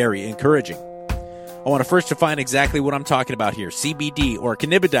very, very encouraging. I want to first define exactly what I'm talking about here. CBD, or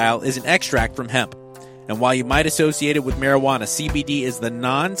cannabidiol, is an extract from hemp. And while you might associate it with marijuana, CBD is the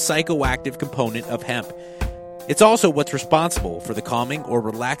non-psychoactive component of hemp. It's also what's responsible for the calming or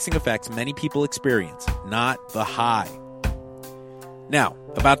relaxing effects many people experience, not the high. Now,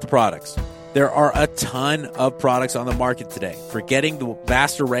 about the products. There are a ton of products on the market today. Forgetting the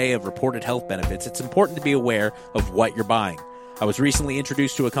vast array of reported health benefits, it's important to be aware of what you're buying. I was recently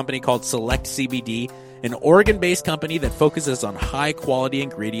introduced to a company called Select CBD, an Oregon-based company that focuses on high-quality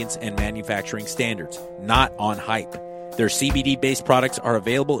ingredients and manufacturing standards, not on hype. Their CBD-based products are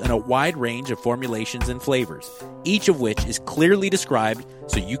available in a wide range of formulations and flavors, each of which is clearly described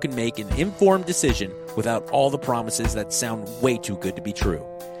so you can make an informed decision without all the promises that sound way too good to be true.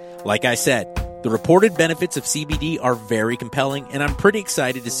 Like I said, the reported benefits of CBD are very compelling, and I'm pretty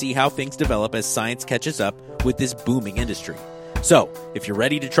excited to see how things develop as science catches up with this booming industry. So, if you're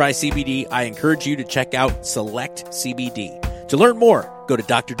ready to try CBD, I encourage you to check out Select CBD. To learn more, go to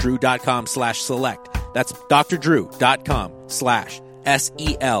drdrew.com/select. That's drdrew.com/SELECT.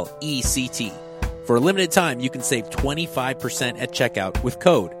 For a limited time, you can save 25% at checkout with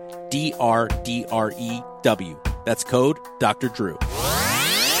code DRDREW. That's code Dr. Drew.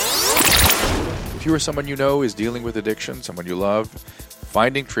 If you or someone you know is dealing with addiction, someone you love,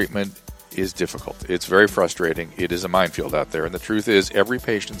 finding treatment is difficult. It's very frustrating. It is a minefield out there. And the truth is, every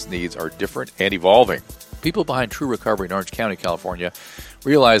patient's needs are different and evolving. People behind True Recovery in Orange County, California,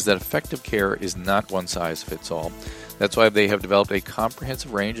 realize that effective care is not one size fits all. That's why they have developed a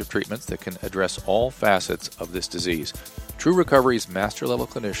comprehensive range of treatments that can address all facets of this disease. True Recovery's master-level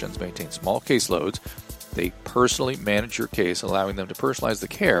clinicians maintain small caseloads. They personally manage your case, allowing them to personalize the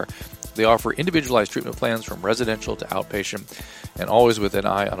care. They offer individualized treatment plans from residential to outpatient, and always with an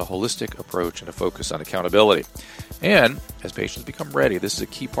eye on a holistic approach and a focus on accountability. And as patients become ready, this is a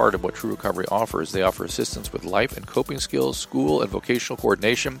key part of what True Recovery offers. They offer assistance with life and coping skills, school and vocational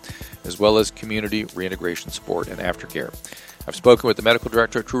coordination, as well as community reintegration support and aftercare. I've spoken with the medical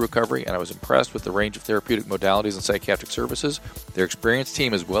director at True Recovery, and I was impressed with the range of therapeutic modalities and psychiatric services. Their experienced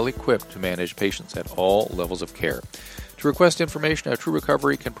team is well equipped to manage patients at all levels of care. To request information how True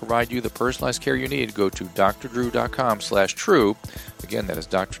Recovery can provide you the personalized care you need, go to drdrew.com/true. Again, that is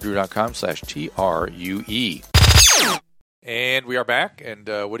drdrew.com/TRUE. And we are back. And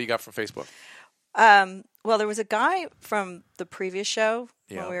what do you got from Facebook? Well, there was a guy from the previous show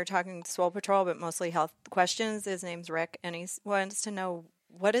Yeah. when we were talking Swole Patrol, but mostly health questions. His name's Rick, and he wants to know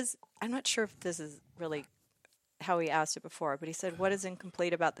I'm not sure if this is really how he asked it before, but he said, what is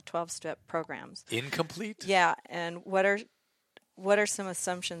incomplete about the 12-step programs? Incomplete? Yeah, and what are some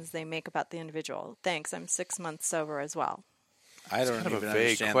assumptions they make about the individual? Thanks, I'm 6 months sober as well. I don't kind of even a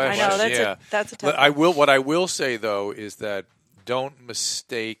vague understand. question. I know, Yeah. that's a tough What I will say, though, is that don't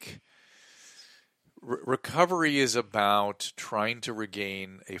mistake... Recovery is about trying to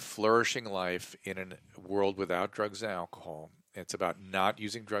regain a flourishing life in a world without drugs and alcohol. It's about not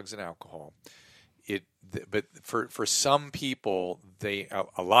using drugs and alcohol. But for some people,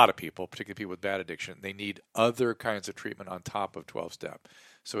 a lot of people, particularly people with bad addiction, they need other kinds of treatment on top of 12-step.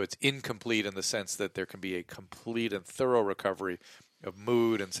 So it's incomplete in the sense that there can be a complete and thorough recovery of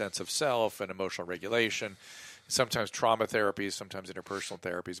mood and sense of self and emotional regulation. Sometimes trauma therapies, sometimes interpersonal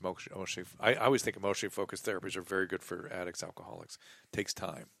therapies. I always think emotionally focused therapies are very good for addicts, alcoholics. It takes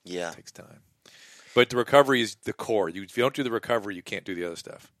time. Yeah. It takes time. But the recovery is the core. If you don't do the recovery, you can't do the other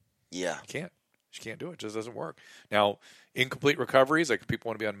stuff. Yeah. You can't. You can't do it. It just doesn't work. Now, incomplete recoveries, like if people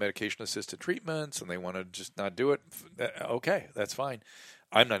want to be on medication-assisted treatments and they want to just not do it, okay, that's fine.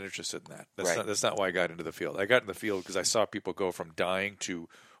 I'm not interested in that. That's not why I got into the field. I got in the field because I saw people go from dying to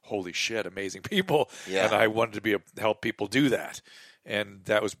holy shit, amazing people, and I wanted to help people do that, and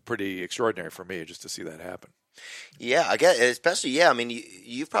that was pretty extraordinary for me just to see that happen. Yeah, I guess, especially, I mean,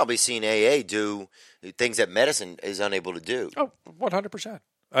 you've probably seen AA do things that medicine is unable to do. Oh, 100%.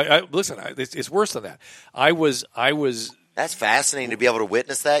 Listen, it's worse than that. I was. That's fascinating to be able to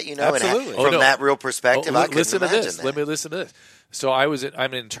witness that, Absolutely. and from that real perspective, I couldn't imagine that. Let me listen to this. So I'm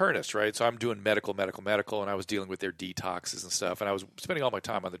an internist, right? So I'm doing medical, and I was dealing with their detoxes and stuff, and I was spending all my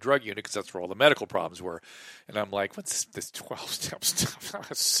time on the drug unit because that's where all the medical problems were. And I'm like, what's this 12-step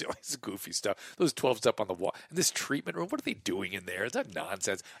stuff? Silly, this goofy stuff. Those 12-step on the wall. And this treatment room, what are they doing in there? Is that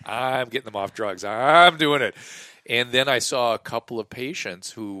nonsense? I'm getting them off drugs. I'm doing it. And then I saw a couple of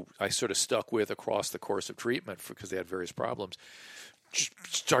patients who I sort of stuck with across the course of treatment because they had various problems.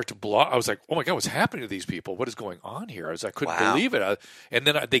 Start to blow. I was like, oh my God, what's happening to these people? What is going on here? I couldn't believe it. And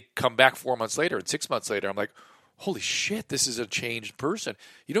then they come back 4 months later and 6 months later. I'm like, holy shit, this is a changed person.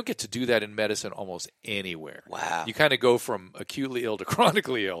 You don't get to do that in medicine almost anywhere. Wow. You kind of go from acutely ill to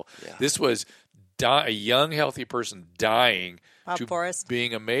chronically ill. Yeah. This was a young, healthy person dying to Forrest.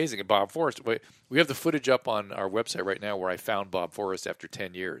 Being amazing. And Bob Forrest. We have the footage up on our website right now where I found Bob Forrest after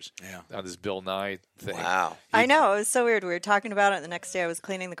 10 years on this Bill Nye thing. Wow. I know. It was so weird. We were talking about it. The next day I was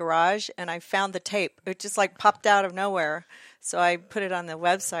cleaning the garage, and I found the tape. It just popped out of nowhere. So I put it on the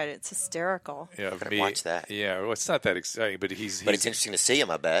website. It's hysterical. Yeah, watch that. Yeah, well, it's not that exciting, but he's it's interesting to see him,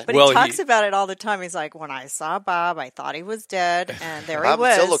 I bet. But he talks about it all the time. He's like, when I saw Bob, I thought he was dead, and there he was.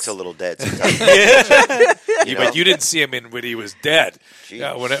 Bob still looks a little dead sometimes. But you didn't see him when he was dead.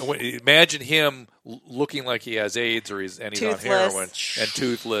 Imagine him looking like he has AIDS or he's on heroin and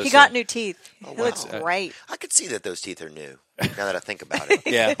toothless. He got new teeth. Oh, he looks great. I could see that those teeth are new. Now that I think about it.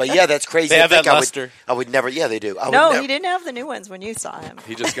 Yeah. But that's crazy. They have that luster. I would never, they do. He didn't have the new ones when you saw him.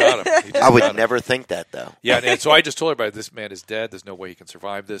 He just got them. I would never think that, though. Yeah, and so I just told everybody, this man is dead. There's no way he can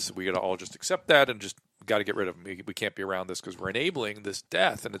survive this. We got to all just accept that and just got to get rid of him. We can't be around this because we're enabling this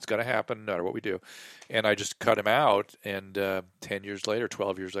death, and it's going to happen no matter what we do. And I just cut him out, and 10 years later,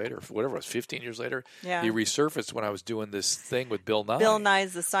 12 years later, whatever it was, 15 years later, he resurfaced when I was doing this thing with Bill Nye. Bill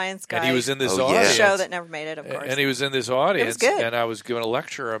Nye's the science guy. And he was in this audience. Show that never made it, of course. And he was in this audience. It was good. And I was giving a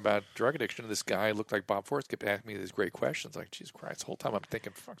lecture about drug addiction, and this guy looked like Bob Forrest kept asking me these great questions. Like, Jesus Christ, the whole time I'm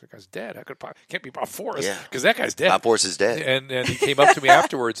thinking, fuck, that guy's dead. Can't be Bob Forrest because that guy's dead. Bob Forrest is dead. And he came up to me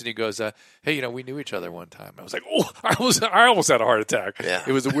afterwards, and he goes, hey, we knew each other one time. I was like, oh, I almost had a heart attack. Yeah.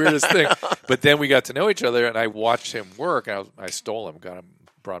 It was the weirdest thing. But then we got to know each other, and I watched him work, and I stole him,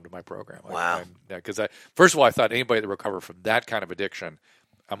 brought him to my program. Wow. Because first of all, I thought anybody that recovered from that kind of addiction,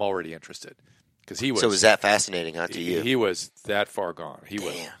 I'm already interested. Because he was. So was that fascinating, to you? He was that far gone. He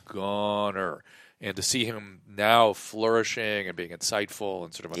was goner. And to see him now flourishing and being insightful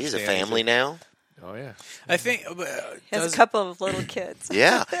and sort of He's a family now? Oh, yeah. I think he has a couple of little kids.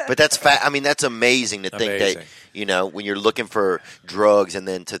 Yeah, but that's that's amazing to think that, when you're looking for drugs and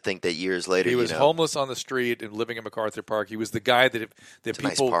then to think that years later, he was homeless on the street and living in MacArthur Park. He was the guy that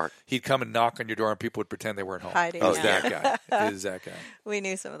people, nice he'd come and knock on your door and people would pretend they weren't home. Hiding, that guy. It is that guy. We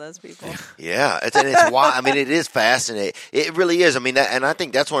knew some of those people. Yeah, it's why. I mean, it is fascinating. It really is. I mean, and I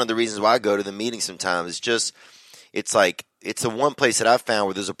think that's one of the reasons why I go to the meeting sometimes. It's just, it's like it's the one place that I've found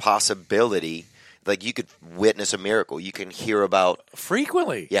where there's a possibility, like you could witness a miracle. You can hear about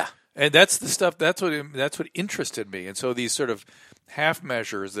frequently. Yeah. And that's the stuff. That's what interested me. And so these sort of half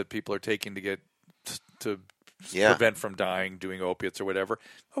measures that people are taking to get to prevent from dying, doing opiates or whatever.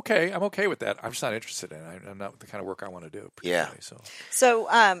 Okay, I'm okay with that. I'm just not interested in it. I'm not the kind of work I want to do. Yeah. So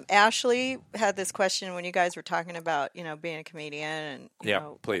Ashley had this question when you guys were talking about being a comedian and you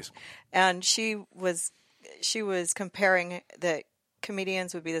know, please. And she was comparing that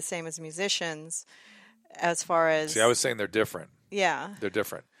comedians would be the same as musicians as far as. See, I was saying they're different. Yeah, they're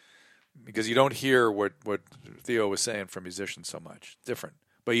different. Because you don't hear what Theo was saying from musicians so much. It's different.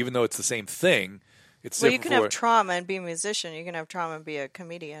 But even though it's the same thing, it's different. Well, you can have trauma and be a musician. You can have trauma and be a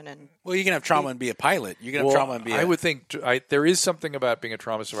comedian. Well, you can have trauma and be a pilot. You can have trauma and be I would think there is something about being a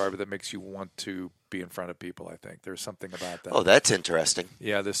trauma survivor that makes you want to be in front of people, I think. There's something about that. Oh, that's interesting.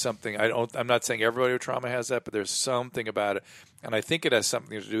 Yeah, there's something. I'm not saying everybody with trauma has that, but there's something about it. And I think it has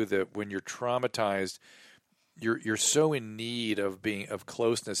something to do that when you're traumatized, you're so in need of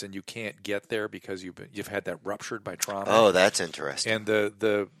closeness, and you can't get there because you've had that ruptured by trauma. Oh, that's interesting. And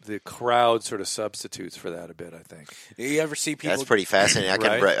the crowd sort of substitutes for that a bit, I think. You ever see people? That's pretty fascinating.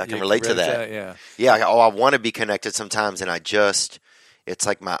 I can relate to that. Yeah. Yeah. I want to be connected sometimes, and it's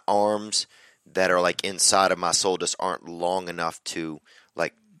like my arms that are like inside of my soul just aren't long enough to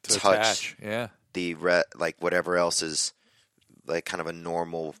touch. Attach. Yeah. Like whatever else is like kind of a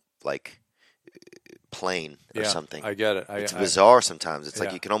normal like plane or something. I get it. It's bizarre sometimes. It's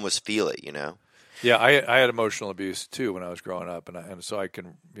like you can almost feel it, Yeah, I had emotional abuse too when I was growing up, and so I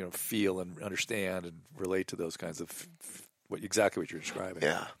can feel and understand and relate to those kinds of exactly what you're describing.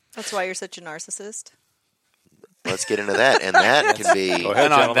 Yeah, that's why you're such a narcissist. Let's get into that, and that can be. Go ahead,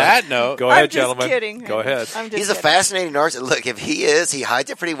 and on that note, go ahead, I'm just gentlemen. Kidding. Go ahead. He's a fascinating narcissist. Look, if he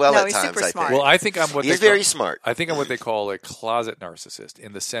hides it pretty well at he's times. super smart. Well, I think I'm what he's very smart. I think I'm what they call a closet narcissist,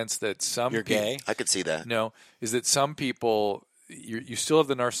 in the sense that some you're gay. I could see that. No, is that some people you still have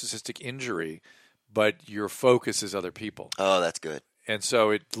the narcissistic injury, but your focus is other people. Oh, that's good. And so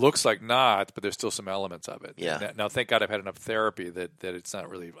it looks like not, but there's still some elements of it. Yeah. Now, thank God I've had enough therapy that it's not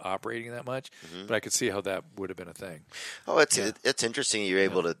really operating that much, but I could see how that would have been a thing. Oh, it's interesting you're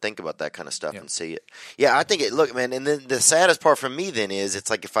able to think about that kind of stuff and see it. Yeah, I think look, man, and then the saddest part for me then is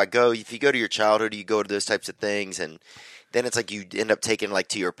it's like if you go to your childhood, you go to those types of things, and then it's like you end up taking like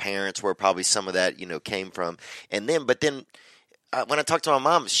to your parents where probably some of that, came from. And then, when I talk to my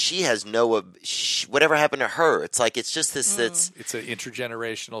mom, she has whatever happened to her. It's like it's just this. It's an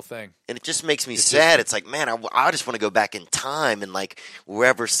intergenerational thing, and it just makes me sad. It's like, man, I just want to go back in time and like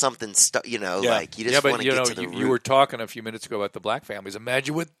wherever something like you just want to get to the root. You were talking a few minutes ago about the black families.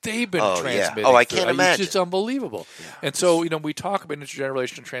 Imagine what they've been transmitting. Oh, I can't imagine. It's just unbelievable. Yeah. And so we talk about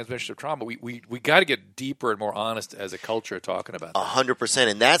intergenerational transmission of trauma. We got to get deeper and more honest as a culture talking about that. 100%,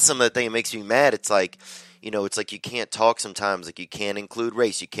 and that's some of the thing that makes me mad. It's like. It's like you can't talk sometimes. Like you can't include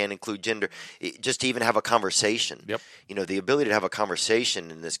race, you can't include gender, just to even have a conversation. Yep. The ability to have a conversation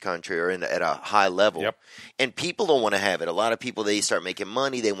in this country or at a high level. Yep. And people don't want to have it. A lot of people, they start making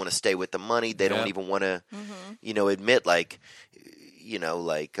money. They want to stay with the money. They don't even want to, admit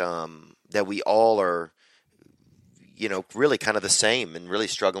that we all are. Really kind of the same and really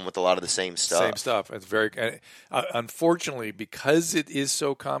struggling with a lot of the same stuff. Same stuff. It's very unfortunately, because it is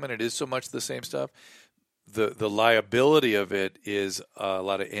so common, it is so much the same stuff. The liability of it is a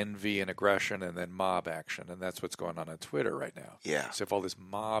lot of envy and aggression and then mob action, and that's what's going on Twitter right now. Yeah. So if all this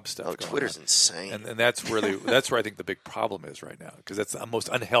mob stuff going Twitter's on. insane. And that's really that's where I think the big problem is right now, because that's the most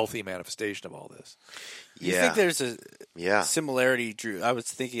unhealthy manifestation of all this. You think there's a similarity, Drew? I was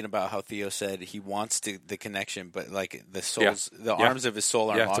thinking about how Theo said he wants the connection, but like the arms of his soul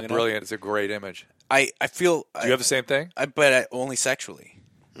aren't long enough. It's a great image. I feel. Do you have the same thing? But only sexually.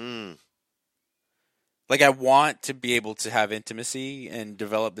 Like I want to be able to have intimacy and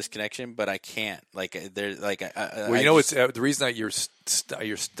develop this connection, but I can't. Like there's like. It's the reason that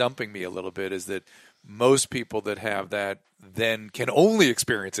you're stumping me a little bit is that most people that have that then can only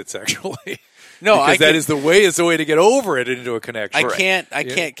experience it sexually. No, because that is the way. It's the way to get over it into a connection. I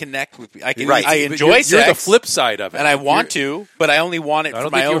can't connect with. I can. Right. I enjoy sex. You're the flip side of it, and I want to, but I only want it for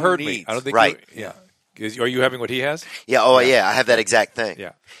my own needs. I don't think. Right. Yeah. Are you having what he has? Yeah. Oh, yeah. I have that exact thing.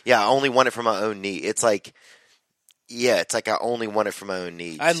 Yeah. Yeah. I only want it for my own need. It's like. Yeah, it's like I only want it for my own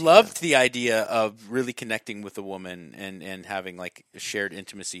needs. I loved the idea of really connecting with a woman and having like shared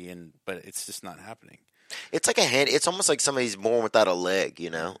intimacy, but it's just not happening. It's like it's almost like somebody's born without a leg, you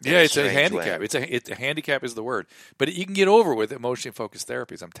know? Yeah, it's a strange handicap. way. It's a handicap is the word, but you can get over with emotionally focused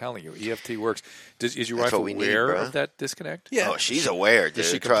therapies. I'm telling you, EFT works. Is your That's wife what we need, aware bro. of that disconnect? Yeah. Oh, she's aware, dude.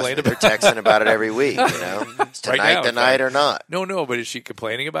 Does she Trust complain me, they're texting about it every week, you know? It's Right tonight, now, in tonight, fact. or not. No, but is she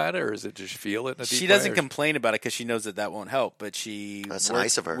complaining about it, or is it just feel it in a deep She way, doesn't or complain about it because she knows that won't help. But That's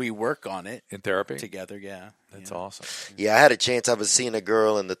nice of her. We work on it in therapy? together. Yeah, That's awesome. Yeah, I had a chance. I was seeing a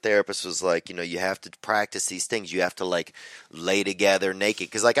girl, and the therapist was like, you know, you have to practice these things. You have to, like, lay together naked.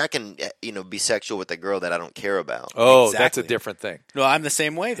 Because, like, I can, you know, be sexual with a girl that I don't care about. Oh, that's Exactly. a different thing. No, I'm the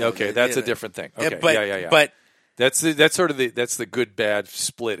same way. Though. Okay, that's a different thing. Okay, but, yeah. But that's sort of the good bad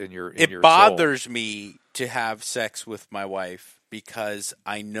split in your. In it your bothers me to have sex with my wife because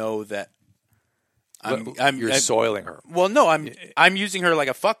I know that soul. I'm soiling her. Well, no, I'm using her like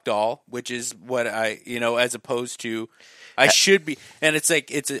a fuck doll, which is what I, you know, as opposed to I should be. And it's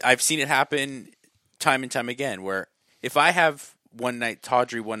like I've seen it happen time and time again where if I have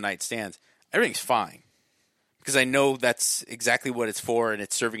tawdry one night stands, everything's fine because I know that's exactly what it's for and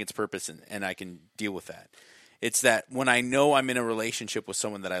it's serving its purpose and I can deal with that. It's that when I know I'm in a relationship with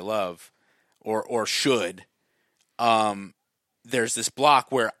someone that I love or should, there's this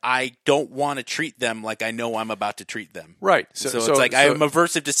block where I don't want to treat them like I know I'm about to treat them. Right. So it's like I'm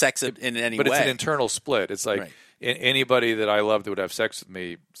aversive to sex in any way. But it's an internal split. It's like Right. Anybody that I love that would have sex with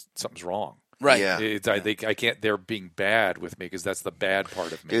me, something's wrong. Right. Yeah. I can't. They're being bad with me because that's the bad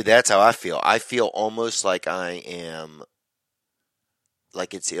part of me. Dude, that's how I feel. I feel almost like I am,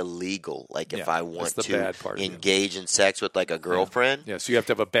 like it's illegal. Like if Yeah, I that's want the to bad part of you. engage in sex with like a girlfriend. Yeah. So you have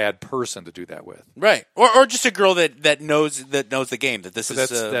to have a bad person to do that with. Right. Or just a girl that knows the game, that this So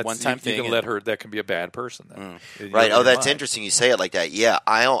is a one-time thing. You can let her. That can be a bad person. Then. In Right. your Oh, that's mind. interesting. You say it like that. Yeah.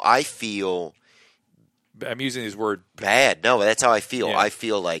 I feel I'm using these words. bad. No, that's how I feel. Yeah. I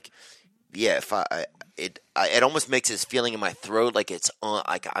feel like, yeah, if it almost makes this feeling in my throat like it's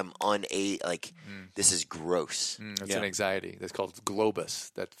like I'm this is gross. It's an anxiety. That's called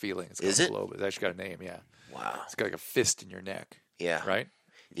globus. That feeling. It's called Is it? globus. It's actually got a name. Yeah. Wow. It's got like a fist in your neck. Yeah. Right.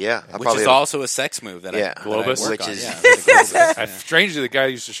 Yeah. which is also a sex move that Yeah. I Globus? work Which on. is- Yeah. Strangely, the guy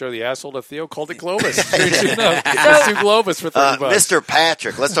who used to show the asshole to Theo called it globus. Strangely enough, let's do globus for $30. Mr.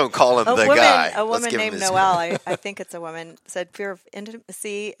 Patrick. Let's don't call him the guy. A Let's woman give him named his- Noelle, I think it's a woman, said fear of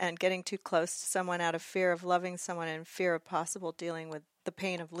intimacy and getting too close to someone out of fear of loving someone and fear of possible dealing with the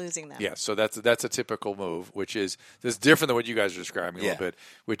pain of losing them. Yeah, so that's a typical move, which is that's different than what you guys are describing a little bit,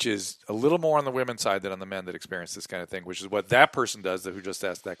 which is a little more on the women's side than on the men that experience this kind of thing, which is what that person does who just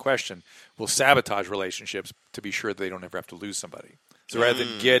asked that question, will sabotage relationships to be sure they don't ever have to lose somebody. So rather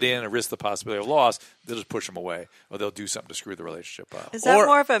than get in and risk the possibility of loss, they'll just push them away, or they'll do something to screw the relationship up. Is that Or-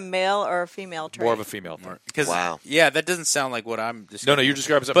 more of a male or a female trait? More of a female thing. Because Wow. yeah, that doesn't sound like what I'm describing. No, you're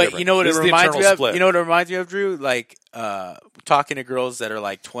describing something But different. you know what This it is the reminds me internal of? split. You know what it reminds me of, Drew? Like talking to girls that are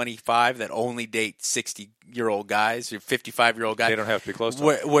like 25 that only date 60-year-old guys or 55-year-old guys. They don't have to be close to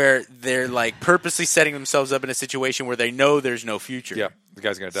them. where they're like purposely setting themselves up in a situation where they know there's no future. Yeah, the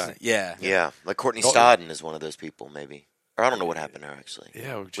guy's going to die. Yeah. Yeah. Like Courtney Stodden is one of those people, maybe. Or I don't know what happened to her, actually.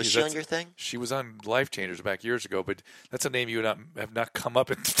 Yeah, Was geez, she on that's- your thing? She was on Life Changers back years ago, but that's a name you have not come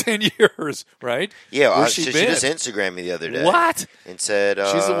up in 10 years, right? Yeah, Where's she been? just Instagrammed me the other day. What? And said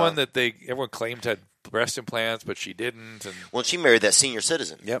She's the one that everyone claimed had breast implants, but she didn't. And well, she married that senior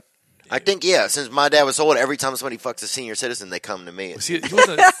citizen. Yep. I think, yeah, since my dad was old, every time somebody fucks a senior citizen, they come to me. he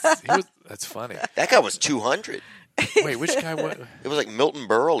was. That's funny. That guy was 200. Wait, which guy? What? It was like Milton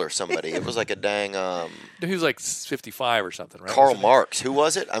Berle or somebody. It was like a dang He was like 55 or something, right? Karl Wasn't he? Marx. Who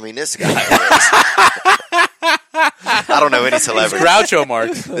was it? I mean, this guy was... I don't know any celebrities. Groucho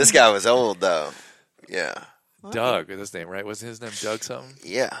Marx. This guy was old, though. Yeah. Doug is his name, right? Wasn't his name Doug something?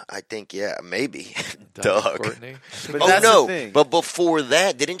 Yeah, I think, yeah, maybe. Doug. Courtney? But Oh, that's no. the thing. But before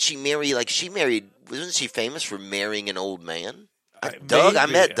that, didn't she marry, wasn't she famous for marrying an old man? Doug? I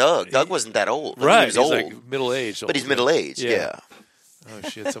maybe. met Doug. Doug wasn't that old. I mean, Right. He was he's old. like middle-aged. But he's middle-aged, yeah. Oh,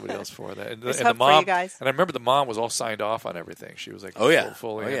 she had somebody else for that. And, There's and the hope for you mom, guys. and I remember the mom was all signed off on everything. She was like, Oh, yeah.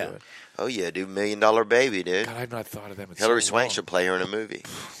 fully Oh, into yeah. it. Oh, yeah, dude. $1 Million Baby, dude. God, I've not thought of them. In Hillary so Swank long. should play her in a movie.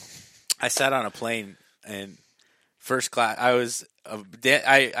 I sat on a plane and first class. I was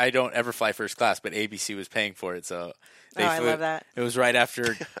I don't ever fly first class, but ABC was paying for it, so they I flew. love that. It was right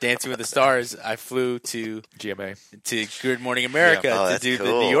after Dancing with the Stars. I flew to GMA. Good Morning America Yeah. Oh, to that's do the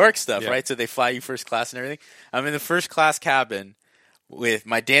cool. New York stuff, Yeah. right? So they fly you first class and everything. I'm in the first class cabin with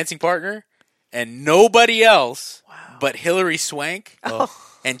my dancing partner and nobody else but Hillary Swank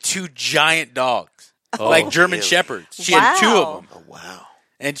and two giant dogs, like German really? shepherds. She had two of Wow. them. Oh, wow.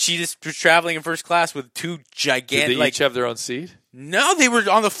 And she just was traveling in first class with two Did gigantic, they each have their own seat? No, they were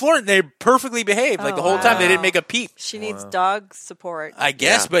on the floor and they perfectly behaved. Like the whole time, they didn't make a peep. She needs dog support. I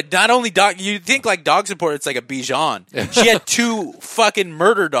guess, but not only dog. You think like dog support, it's like a Bichon. She had 2 fucking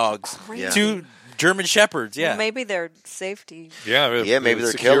murder dogs, Yeah. 2 German Shepherds. Yeah, Well, maybe their safety. Yeah, maybe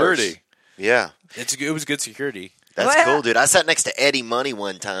they're security. killers. Yeah. it was good security. That's Well, cool, dude. I sat next to Eddie Money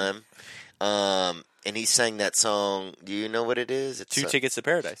one time, and he sang that song. Do you know what it is? It's 2 Tickets to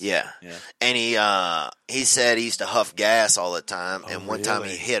Paradise. Yeah. Yeah. And he said he used to huff gas all the time, and one time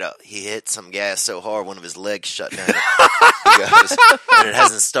really? he hit some gas so hard one of his legs shut down. He goes, and it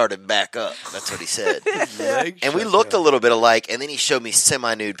hasn't started back up. That's what he said. And we looked a little bit alike, and then he showed me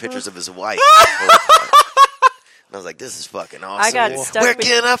semi-nude pictures of his wife. And I was like, this is fucking awesome. I got stuck Where with-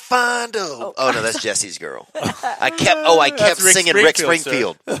 can I find her? Oh, no, that's Jesse's girl. I kept Rick singing Rick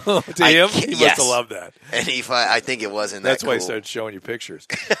Springfield, Springfield. To him, he must yes. have loved that. And I think it wasn't That's that why he cool. started showing you pictures.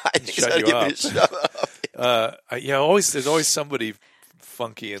 I think shut so. you Give me up. a shut up. There's always somebody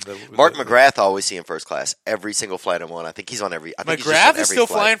funky in the. Mark McGrath, I always see in first class. Every single flight I'm on. I think he's on every. I think he's just on McGrath is every still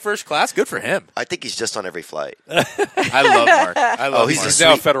flight. flying first class. Good for him. I think he's just on every flight. I love Mark. I love he's Mark. He's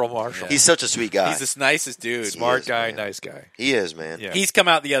now a sweet- federal marshal. He's such a sweet guy. He's the nicest dude. Smart is, guy, man. nice guy. He is, man. Yeah. He's come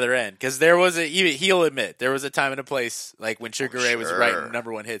out the other end because there was he'll admit there was a time and a place like when Sugar Ray was sure. writing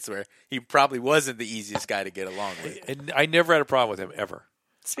 #1 hits where he probably wasn't the easiest guy to get along with. And I never had a problem with him ever.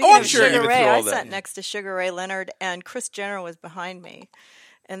 Speaking I'm of sure Sugar even Ray, through all I that. sat next to Sugar Ray Leonard, and Kris Jenner was behind me,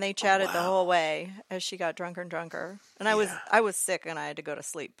 and they chatted the whole way as she got drunker and drunker. And I was sick and I had to go to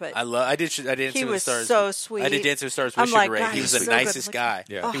sleep. But I did Dancing He with the was Stars. so sweet. I did Dancing with the Stars with I'm Sugar like, Ray. God, He was he's the so good nicest looking. guy.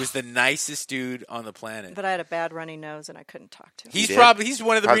 Yeah. He was the nicest dude on the planet. but I had a bad runny nose and I couldn't talk to him. He's did?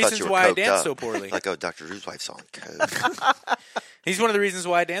 one of the I thought reasons you were why I coked dance up. so poorly. Like, oh, Dr. Drew's wife's on coke. He's one of the reasons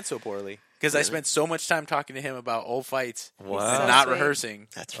why I dance so poorly because I spent so much time talking to him about old fights Wow. and So not sweet. rehearsing.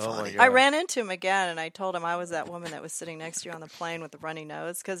 That's Oh, my funny. God. I ran into him again, and I told him I was that woman that was sitting next to you on the plane with the runny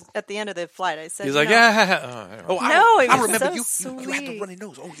nose. Because at the end of the flight, I said, He's you like, know, yeah. Oh, No, he I was remember so you had the sweet. runny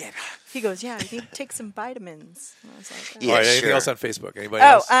nose. Oh yeah. He goes, yeah, you need to take some vitamins. And I was like, oh. Yeah, All right, anything sure. else on Facebook? Anybody Oh,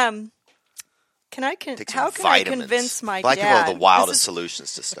 else? Take some how can vitamins. I convince my Black dad? people have the wildest This is,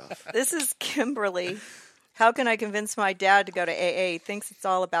 solutions to stuff. this is Kimberly. How can I convince my dad to go to AA? He thinks it's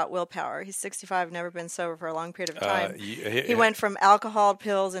all about willpower. He's 65, never been sober for a long period of time. He went from alcohol,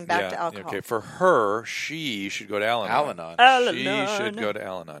 pills, and back to alcohol. Okay, for her, she should go to Al-Anon. Al-Anon. She should go to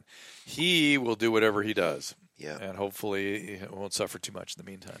Al-Anon. He will do whatever he does. Yeah. And hopefully he won't suffer too much in the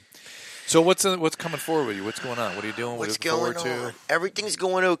meantime. So what's coming forward with you? What's going on? What are you doing? What's what are you looking going forward on? Everything's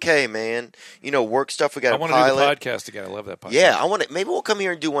going okay, man. You know, work stuff. We got to? I a want to do pilot. the podcast again. I love that podcast. Yeah, I want to. Maybe we'll come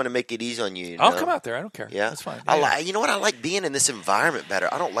here and do one to make it easy on you. I'll come out there. I don't care. Yeah, That's fine. I Yeah. like. You know what? I like being in this environment better.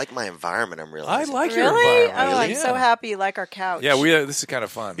 I don't like my environment. I'm I realizing. like your Really? environment. Oh, I'm yeah. so happy you like our couch. Yeah, this is kind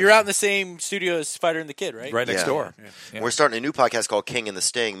of fun. You're out in the same studio as Fighter and the Kid, right? right next Yeah. door. Yeah. We're starting a new podcast called King and the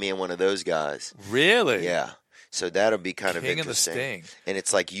Sting. Me and one of those guys. Really? Yeah. So that'll be kind of King and the interesting. Sting. And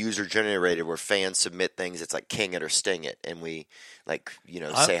it's like user generated where fans submit things. It's like King it or Sting it, and we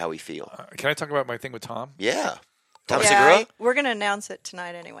say how we feel. Can I talk about my thing with Tom? Yeah. Tom Yeah, Segura. we're going to announce it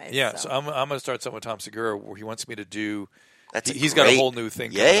tonight anyway. Yeah, so I'm going to start something with Tom Segura where he wants me to do. That's He's got a whole new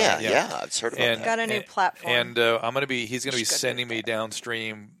thing. coming Yeah, out. yeah. I've heard about that. Got a new platform. And I'm going to be. He's going to be Just gotta sending do me that.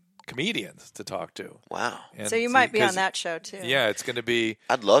 downstream comedians to talk to. Wow. And so you might be on because- that show too. Yeah, it's going to be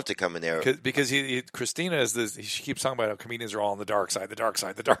I'd love to come in there. because Christina is this. She keeps talking about how comedians are all on the dark side, the dark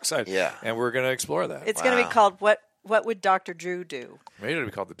side, the dark side. Yeah. and we're going to explore that. It's going to Wow. be called What Would Dr. Drew Do? Maybe it'll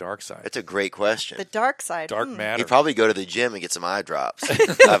be called the dark side. It's a great question. The dark side. Dark matter. He'd probably go to the gym and get some eye drops. I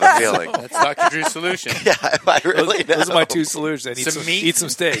have a feeling. That's Dr. Drew's solution. Yeah, I really know. Those are my two solutions. And Some meat. eat some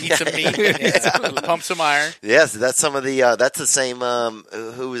steak. Eat some meat. Yeah. Pump some iron. Yes, that's some of the. That's the same.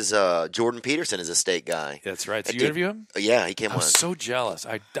 Who is Jordan Peterson is a steak guy. That's right. So That you dude- interview him? Yeah, he came I on. was so jealous.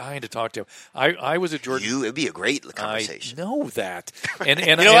 I dying to talk to him. I was at Jordan. It'd be a great I conversation. know that. And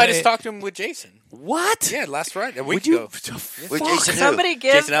I just talked to him with Jason. What? Yeah, last Friday, a week Would you? ago. With Fuck. Jason who? Somebody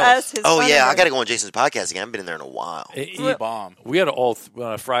give Jason Ellis. us his Oh phone yeah, I number. got to go on Jason's podcast again. I haven't been in there in a while. He bomb. We had on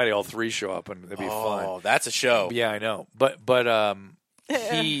a Friday all three show up and it'd be Oh, fun. that's a show. Yeah, I know. But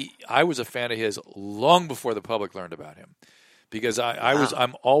I was a fan of his long before the public learned about him. Because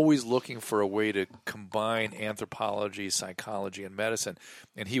I'm always looking for a way to combine anthropology, psychology, and medicine,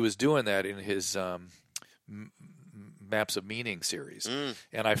 and he was doing that in his Maps of Meaning series.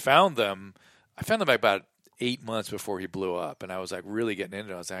 And I found them about 8 months before he blew up, and I was like really getting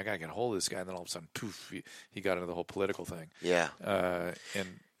into it. I was like, I gotta get a hold of this guy, and then all of a sudden, poof, he got into the whole political thing. Yeah, And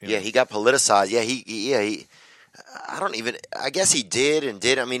you yeah, know, he got politicized. Yeah, he. I don't even. I guess he did and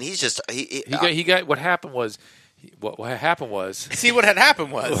did. I mean, he's just he got. What happened was. What happened was See, what had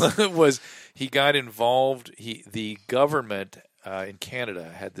happened was was he got involved. The government in Canada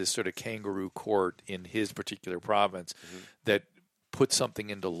had this sort of kangaroo court in his particular province that put something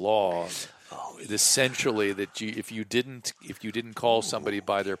into law. Essentially, that if you didn't call somebody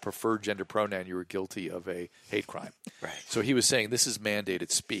by their preferred gender pronoun, you were guilty of a hate crime. Right. So he was saying this is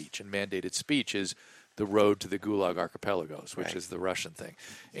mandated speech, and mandated speech is the road to the Gulag Archipelagos, which is the Russian thing.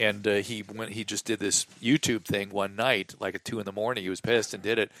 And he just did this YouTube thing one night, like at 2 a.m. He was pissed and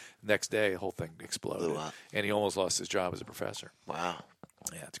did it. Next day, the whole thing exploded, and he almost lost his job as a professor. Wow.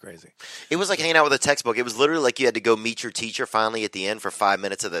 Yeah, it's crazy. It was like hanging out with a textbook. It was literally like you had to go meet your teacher finally at the end for 5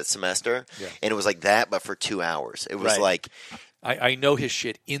 minutes of the semester. Yeah. And it was like that, but for 2 hours. It was like... I know his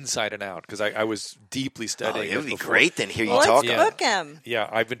shit inside and out because I was deeply studying. It would be before. great then hear you Let's talk. cook him. Yeah,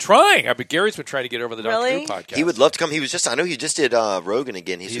 I've been trying. Gary's been trying to get over the Dr. Really? Drew podcast. He would love to come. I know he just did Rogan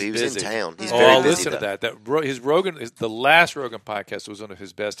again. He was busy. in town. He's Oh, very I'll busy. listen to that. His Rogan, the last Rogan podcast was one of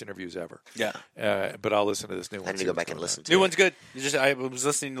his best interviews ever. Yeah. But I'll listen to this new one. I need to go back and listen to New it. one's good. I was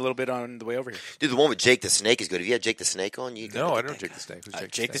listening a little bit on the way over here. Dude, the one with Jake the Snake is good. Have you had Jake the Snake on? No, I don't know Jake the Snake. Who's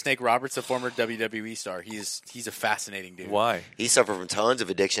Jake the Snake Roberts, a former WWE star. He's a fascinating dude. Why? He suffered from tons of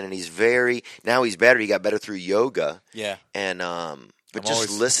addiction, and he's better. He got better through yoga. Yeah. And but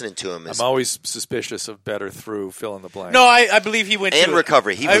listening to him is... I'm always suspicious of better through fill in the blank. No, I believe he went And to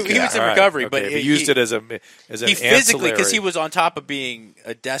recovery. He was was in All right. recovery, Okay, but he used it as an he physically, because ancillary. he was on top of being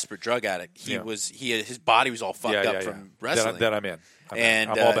a desperate drug addict. His body was all fucked up from wrestling. Then I'm in. And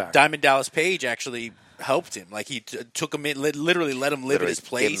I'm all back. Diamond Dallas Page actually helped him. Like he took him in, literally let him live at his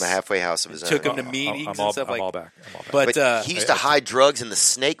place. Gave him a halfway house of his Took own. him to meetings I'm and stuff all like. back. I'm all back. But He used to hide drugs in the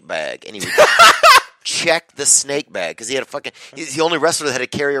snake bag, and he would check the snake bag because he had he's the only wrestler that had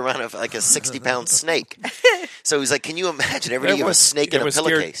to carry around a 60-pound snake. So he's like, can you imagine? Everybody have a snake in a everyone's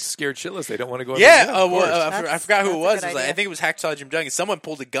pillowcase. scared shitless. They don't want to go. yeah, of course. I forgot who it was. That's a good I idea. think it was Hacksaw Jim Duggan. Someone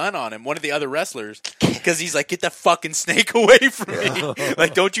pulled a gun on him, one of the other wrestlers, because he's like, "Get the fucking snake away from me!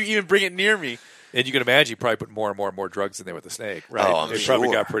 Like, don't you even bring it near me." And you can imagine he probably put more and more drugs in there with the snake, right? Oh, I'm it probably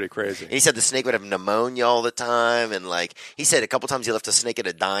sure. got pretty crazy. And he said the snake would have pneumonia all the time, and he said a couple times he left a snake at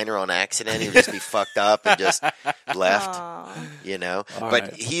a diner on accident. He would just be fucked up and just left, you know. All But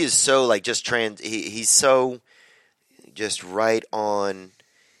right. he is so he's so just right on.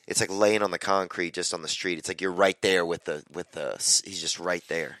 It's like laying on the concrete, just on the street. It's like you're right there with the. He's just right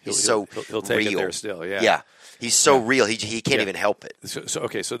there. He's He'll take real. it there still. Yeah. Yeah, he's so real. He can't even help it.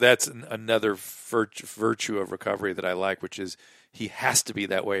 So that's another virtue of recovery that I like, which is he has to be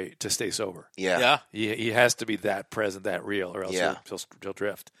that way to stay sober. Yeah. He has to be that present, that real, or else Yeah. he'll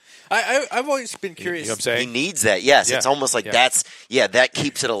drift. I've always been curious. You know what I'm He saying? needs that. Yes, Yeah. it's almost like Yeah. that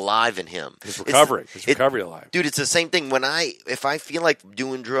keeps it alive in him. His recovery alive. Dude, it's the same thing if I feel like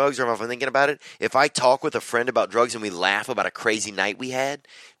doing drugs or if I'm thinking about it, if I talk with a friend about drugs and we laugh about a crazy night we had,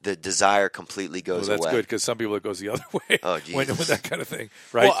 the desire completely goes Well, that's away. good because some people it goes the other way. Oh, when Jesus. that kind of thing,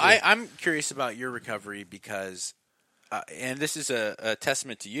 right? Well, I'm curious about your recovery because, and this is a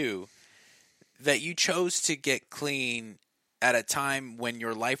testament to you, that you chose to get clean at a time when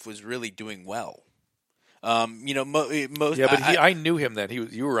your life was really doing well. Most. Yeah, but I knew him then.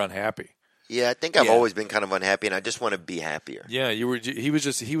 You were unhappy. Yeah, I think I've Yeah. always been kind of unhappy, and I just want to be happier. Yeah, you were. He was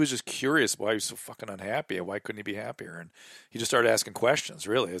just curious why he was so fucking unhappy and why couldn't he be happier? And he just started asking questions.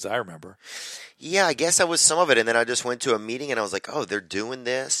 Really, as I remember. Yeah, I guess I was some of it, and then I just went to a meeting, and I was like, oh, they're doing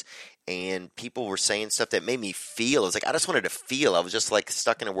this, and people were saying stuff that made me feel. It's like I just wanted to feel. I was just like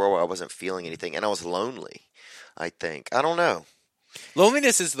stuck in a world where I wasn't feeling anything, and I was lonely. I think I don't know.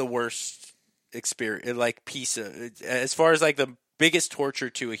 Loneliness is the worst experience, like piece of, as far as like the biggest torture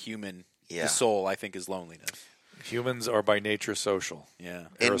to a human, Yeah. the soul, I think, is loneliness. Humans are by nature social. Yeah.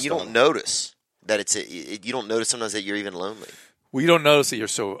 And you don't notice that you don't notice sometimes that you're even lonely. Well, you don't notice that you're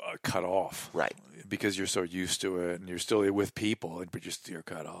so cut off, Right. Because you're so used to it, and you're still with people, but you're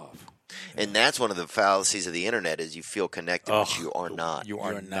cut off. And that's one of the fallacies of the internet is you feel connected, but you are not. You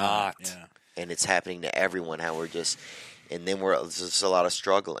are You're not. Yeah. And it's happening to everyone, how we're just – and then there's just a lot of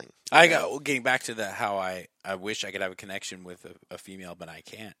struggling. Getting back to how I wish I could have a connection with a female, but I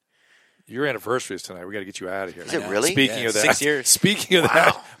can't. Your anniversary is tonight. We got to get you out of here. Is it really? Speaking of that, 6 years. Speaking of Wow.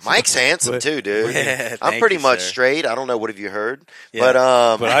 that, Mike's handsome too, dude. Yeah, I'm thank pretty you, much sir. straight. I don't know. What have you heard? Yeah. But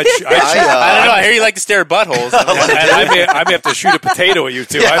I I don't know. I hear you like to stare at buttholes. I may have to shoot a potato at you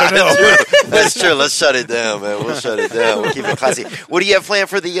too. I don't know. That's true. Let's shut it down, man. We'll shut it down. We'll keep it classy. What do you have planned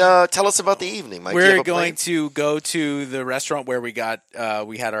for the? Tell us about the evening, Mike. Do you have We're a plan? going to go to the restaurant where we had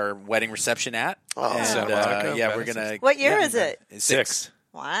our wedding reception at. Oh, and, Santa Monica, yeah, Madison. we're gonna. What year is it? It's 6.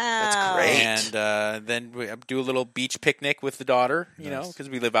 Wow. That's great. And then we do a little beach picnic with the daughter, you know, because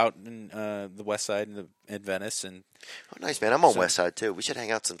we live out in the west side in Venice. And Oh, nice, man. I'm on West Side, too. We should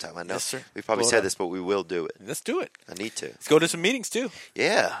hang out sometime. I know. Yes, sir. We probably Blow it said up. this, but we will do it. let's do it. I need to. Let's go to some meetings too.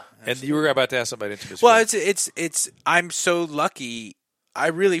 Yeah. And you were about to ask somebody into this. Well, it's. I'm so lucky. I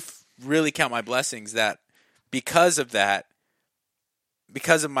really count my blessings that because of that,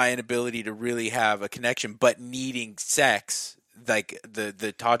 because of my inability to really have a connection, but needing sex, like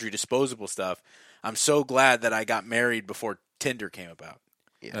the tawdry disposable stuff, I'm so glad that I got married before Tinder came about.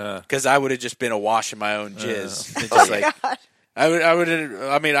 Because I would have just been awash in my own jizz. It's just like,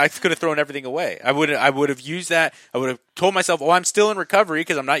 I could have thrown everything away. I would have used that. I would have told myself, I'm still in recovery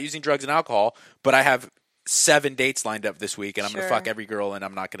because I'm not using drugs and alcohol, but I have 7 dates lined up this week, and I'm going to fuck every girl, and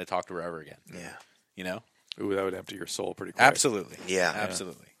I'm not going to talk to her ever again. Yeah. You know? Ooh, that would empty your soul pretty quick. Absolutely. Yeah.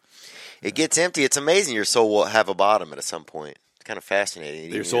 Absolutely. It gets empty. It's amazing your soul will have a bottom at some point. It's kind of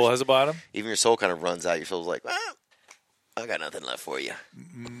fascinating. Your soul has a bottom? Even your soul kind of runs out. Your soul's like, I got nothing left for you.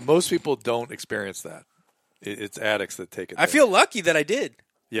 Most people don't experience that. It's addicts that take it I there. feel lucky that I did.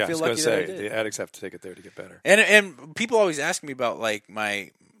 Yeah, I feel was going to lucky that I say, did. the addicts have to take it there to get better. And people always ask me about like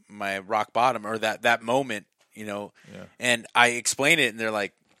my rock bottom or that moment, you know, and I explain it and they're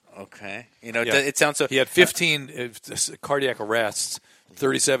like, okay, you know, it sounds so. He had 15 cardiac arrests,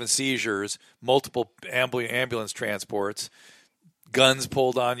 37 seizures, multiple ambulance transports, guns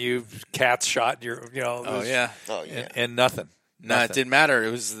pulled on you, cats shot in your, you know. Oh yeah. And nothing. No, it didn't matter.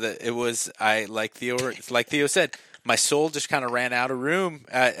 Like Theo said, my soul just kind of ran out of room.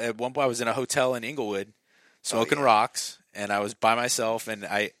 At one point, I was in a hotel in Inglewood, smoking rocks, and I was by myself. And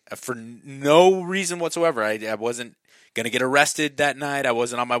I, for no reason whatsoever, I wasn't going to get arrested that night. I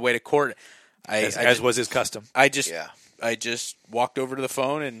wasn't on my way to court. As was his custom. I just walked over to the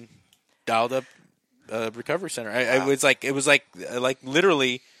phone and dialed up a recovery center. It was like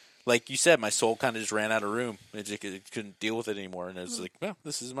literally. Like you said, my soul kind of just ran out of room. It couldn't deal with it anymore, and it was like, well,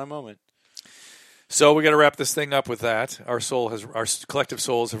 this is my moment. So we got to wrap this thing up with that. Our collective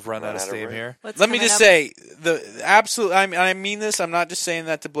souls have run out of steam room. here. Let me just say the absolute. I mean this. I'm not just saying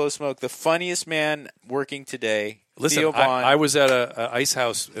that to blow smoke. The funniest man working today. Listen, Theo Vaughn. I was at a Ice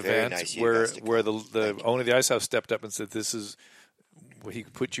House event nice you where guys to come. the owner of the Ice House stepped up and said, "This is." He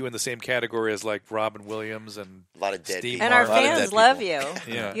put you in the same category as like Robin Williams and A lot of dead Steve people. And our Martin. fans love you.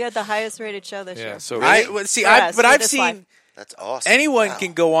 Yeah. You had the highest rated show this Yeah, year. so Yes, I've with this seen life. That's awesome. anyone Wow.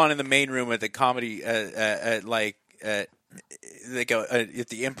 can go on in the main room at the comedy at the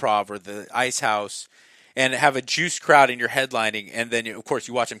Improv or the Ice House and have a juice crowd and you're headlining, and then of course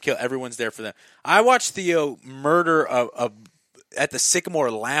you watch them kill. Everyone's there for them. I watched Theo murder at the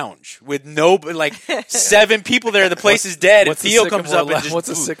Sycamore Lounge with 7 people there. The place is dead, What's and the Theo Sycamore comes up and Lounge? just. What's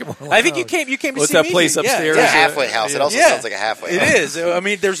a Sycamore I think you Lounge? came to What's see that me. place Yeah, upstairs? It's yeah. a halfway house. It also Yeah. sounds like a halfway house. It is. I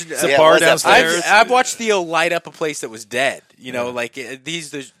mean, there's It's a Yeah, bar what's that downstairs. I've watched Theo light up a place that was dead. You know, like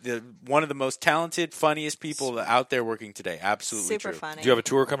the one of the most talented, funniest people out there working today. Absolutely Super true. funny. Do you have a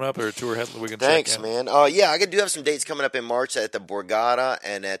tour coming up or a tour we can Thanks, check in? man. Yeah, I do have some dates coming up in March at the Borgata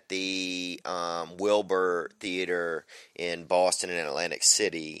and at the Wilbur Theater in Boston and Atlantic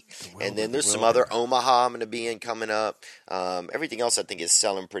City. And then there's some other Omaha I'm going to be in coming up. Everything else I think is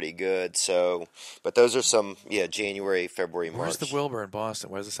selling pretty good. So, but those are some, January, February, March. Where's the Wilbur in Boston?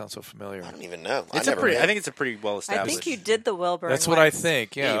 Why does it sound so familiar? I don't even know. I think it's a pretty well I established. think you did the Wilbur. That's in what I once.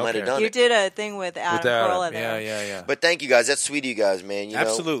 think. Yeah, you might have okay. done You it. did a thing with Adam With that, Carolla there. yeah. But thank you guys. That's sweet of you guys, man. You know,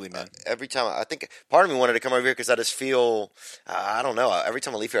 Absolutely, man. every time I think part of me wanted to come over here because I just feel I don't know. Every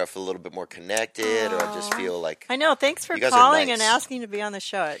time I leave here, I feel a little bit more connected, or I just feel like I know. Thanks for You guys are calling nice. and asking to be on the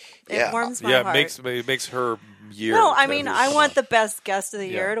show. It Yeah. warms my Yeah, heart. it makes her year. No, I to mean, have I you want come the best guest of the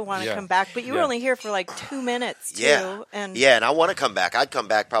year Yeah, to want to yeah, come back, but you were yeah. only here for like 2 minutes, too. Yeah. And and I want to come back. I'd come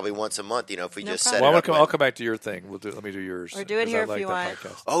back probably once a month. If we No just problem. set Well, it up. I'll come back to your thing. Let me do yours. Or do it 'cause here I if like you that want.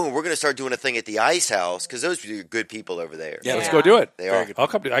 podcast. Oh, and we're going to start doing a thing at the Ice House because those are good people over there. Yeah, Let's Yeah. go do it. They are. I'll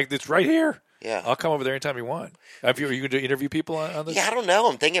come. It's right here. Yeah. I'll come over there anytime you want. Are you going to interview people on this? Yeah, I don't know.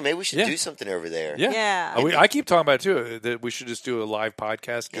 I'm thinking maybe we should Yeah. do something over there. Yeah. Yeah. I keep talking about it too. That we should just do a live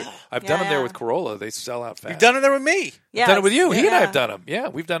podcast. I've done them there Yeah. with Corolla. They sell out fast. You've done it there with me. yeah, I've done it with you. He and I yeah. have done them. Yeah,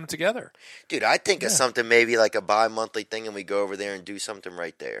 we've done them together. Dude, I think of something maybe like a bi-monthly thing, and we go over there and do something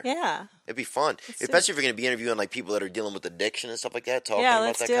right there. Yeah. It'd be fun, especially if you're going to be interviewing like people that are dealing with addiction and stuff like that, talking Yeah, about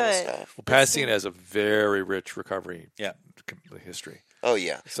let's that do kind it. of stuff. Well, Pasadena has a very rich recovery history. Oh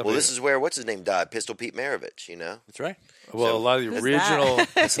yeah. Somebody- Well, this is where what's his name died, Pistol Pete Maravich. That's right. Well, a lot of the Who's original.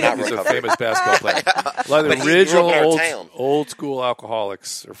 It's not He's a recovery. famous basketball player. A lot of But the he grew up original in our town. old school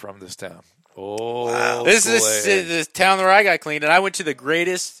alcoholics are from this town. Oh, This is the town where I got clean, and I went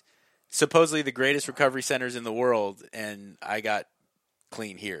to supposedly the greatest recovery centers in the world, and I got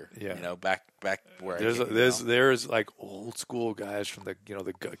clean here. Yeah. Back where there's like old school guys from the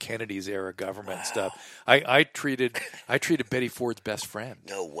Kennedy's era government stuff. I treated Betty Ford's best friend.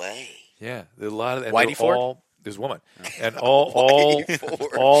 No way. Yeah, a lot of Whitey Ford. This woman, and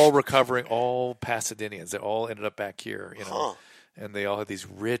all recovering, all Pasadenians. They all ended up back here, and they all had these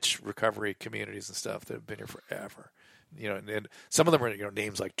rich recovery communities and stuff that have been here forever. And some of them are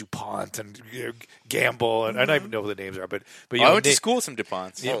names like DuPont and Gamble, and I don't even know what the names are, but I went to school with some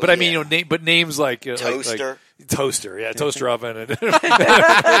DuPonts. Yeah, but I mean, but names like Toaster, toaster oven, and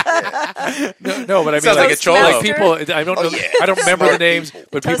no, but I mean, like a cholo. Like people. I don't know. I don't remember the names,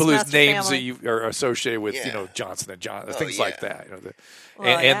 but people whose Toastmaster names family. that you are associated with, Johnson and Johnson, things like that.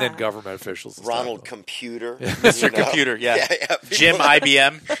 And then government officials. And Ronald stuff. Computer, Mr. Computer, yeah. Jim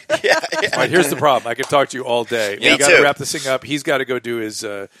IBM. All right, here's the problem. I could talk to you all day. Me We got too. to wrap this thing up. He's got to go do his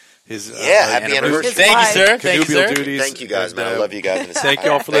happy anniversary. Thank you, sir. Thank you, connubial sir. duties. Thank you guys, And, man. I love you guys. Thank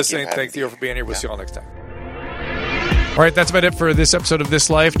you all for listening. Thank you all for being here. We'll see you all next time. All right, that's about it for this episode of This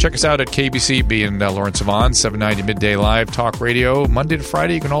Life. Check us out at KBCB in Lawrence Vaughan, 790 Midday Live Talk Radio, Monday to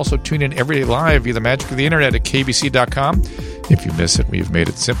Friday. You can also tune in every day live via the magic of the internet at kbc.com. If you miss it, we've made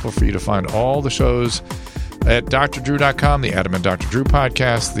it simple for you to find all the shows at drdrew.com, the Adam and Dr. Drew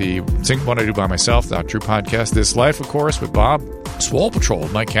podcast, the Sing What I Do By Myself, the Dr. Drew podcast, This Life, of course, with Bob, Swole Patrol,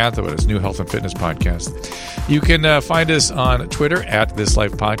 Mike Catho, his new health and fitness podcast. You can find us on Twitter at This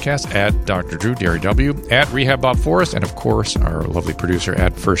Life Podcast, at Dr. Drew, Derry W, at Rehab Bob Forrest, and of course, our lovely producer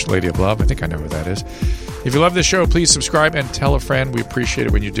at First Lady of Love. I think I know who that is. If you love this show, please subscribe and tell a friend. We appreciate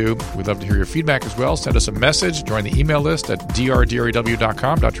it when you do. We'd love to hear your feedback as well. Send us a message. Join the email list at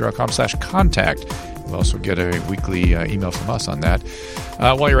drdraw.com.contact. You'll also get a weekly email from us on that.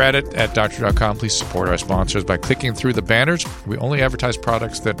 While you're at it, at Dr.com, please support our sponsors by clicking through the banners. We only advertise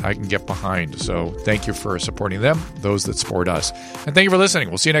products that I can get behind. So thank you for supporting them, those that support us. And thank you for listening.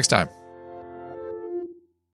 We'll see you next time.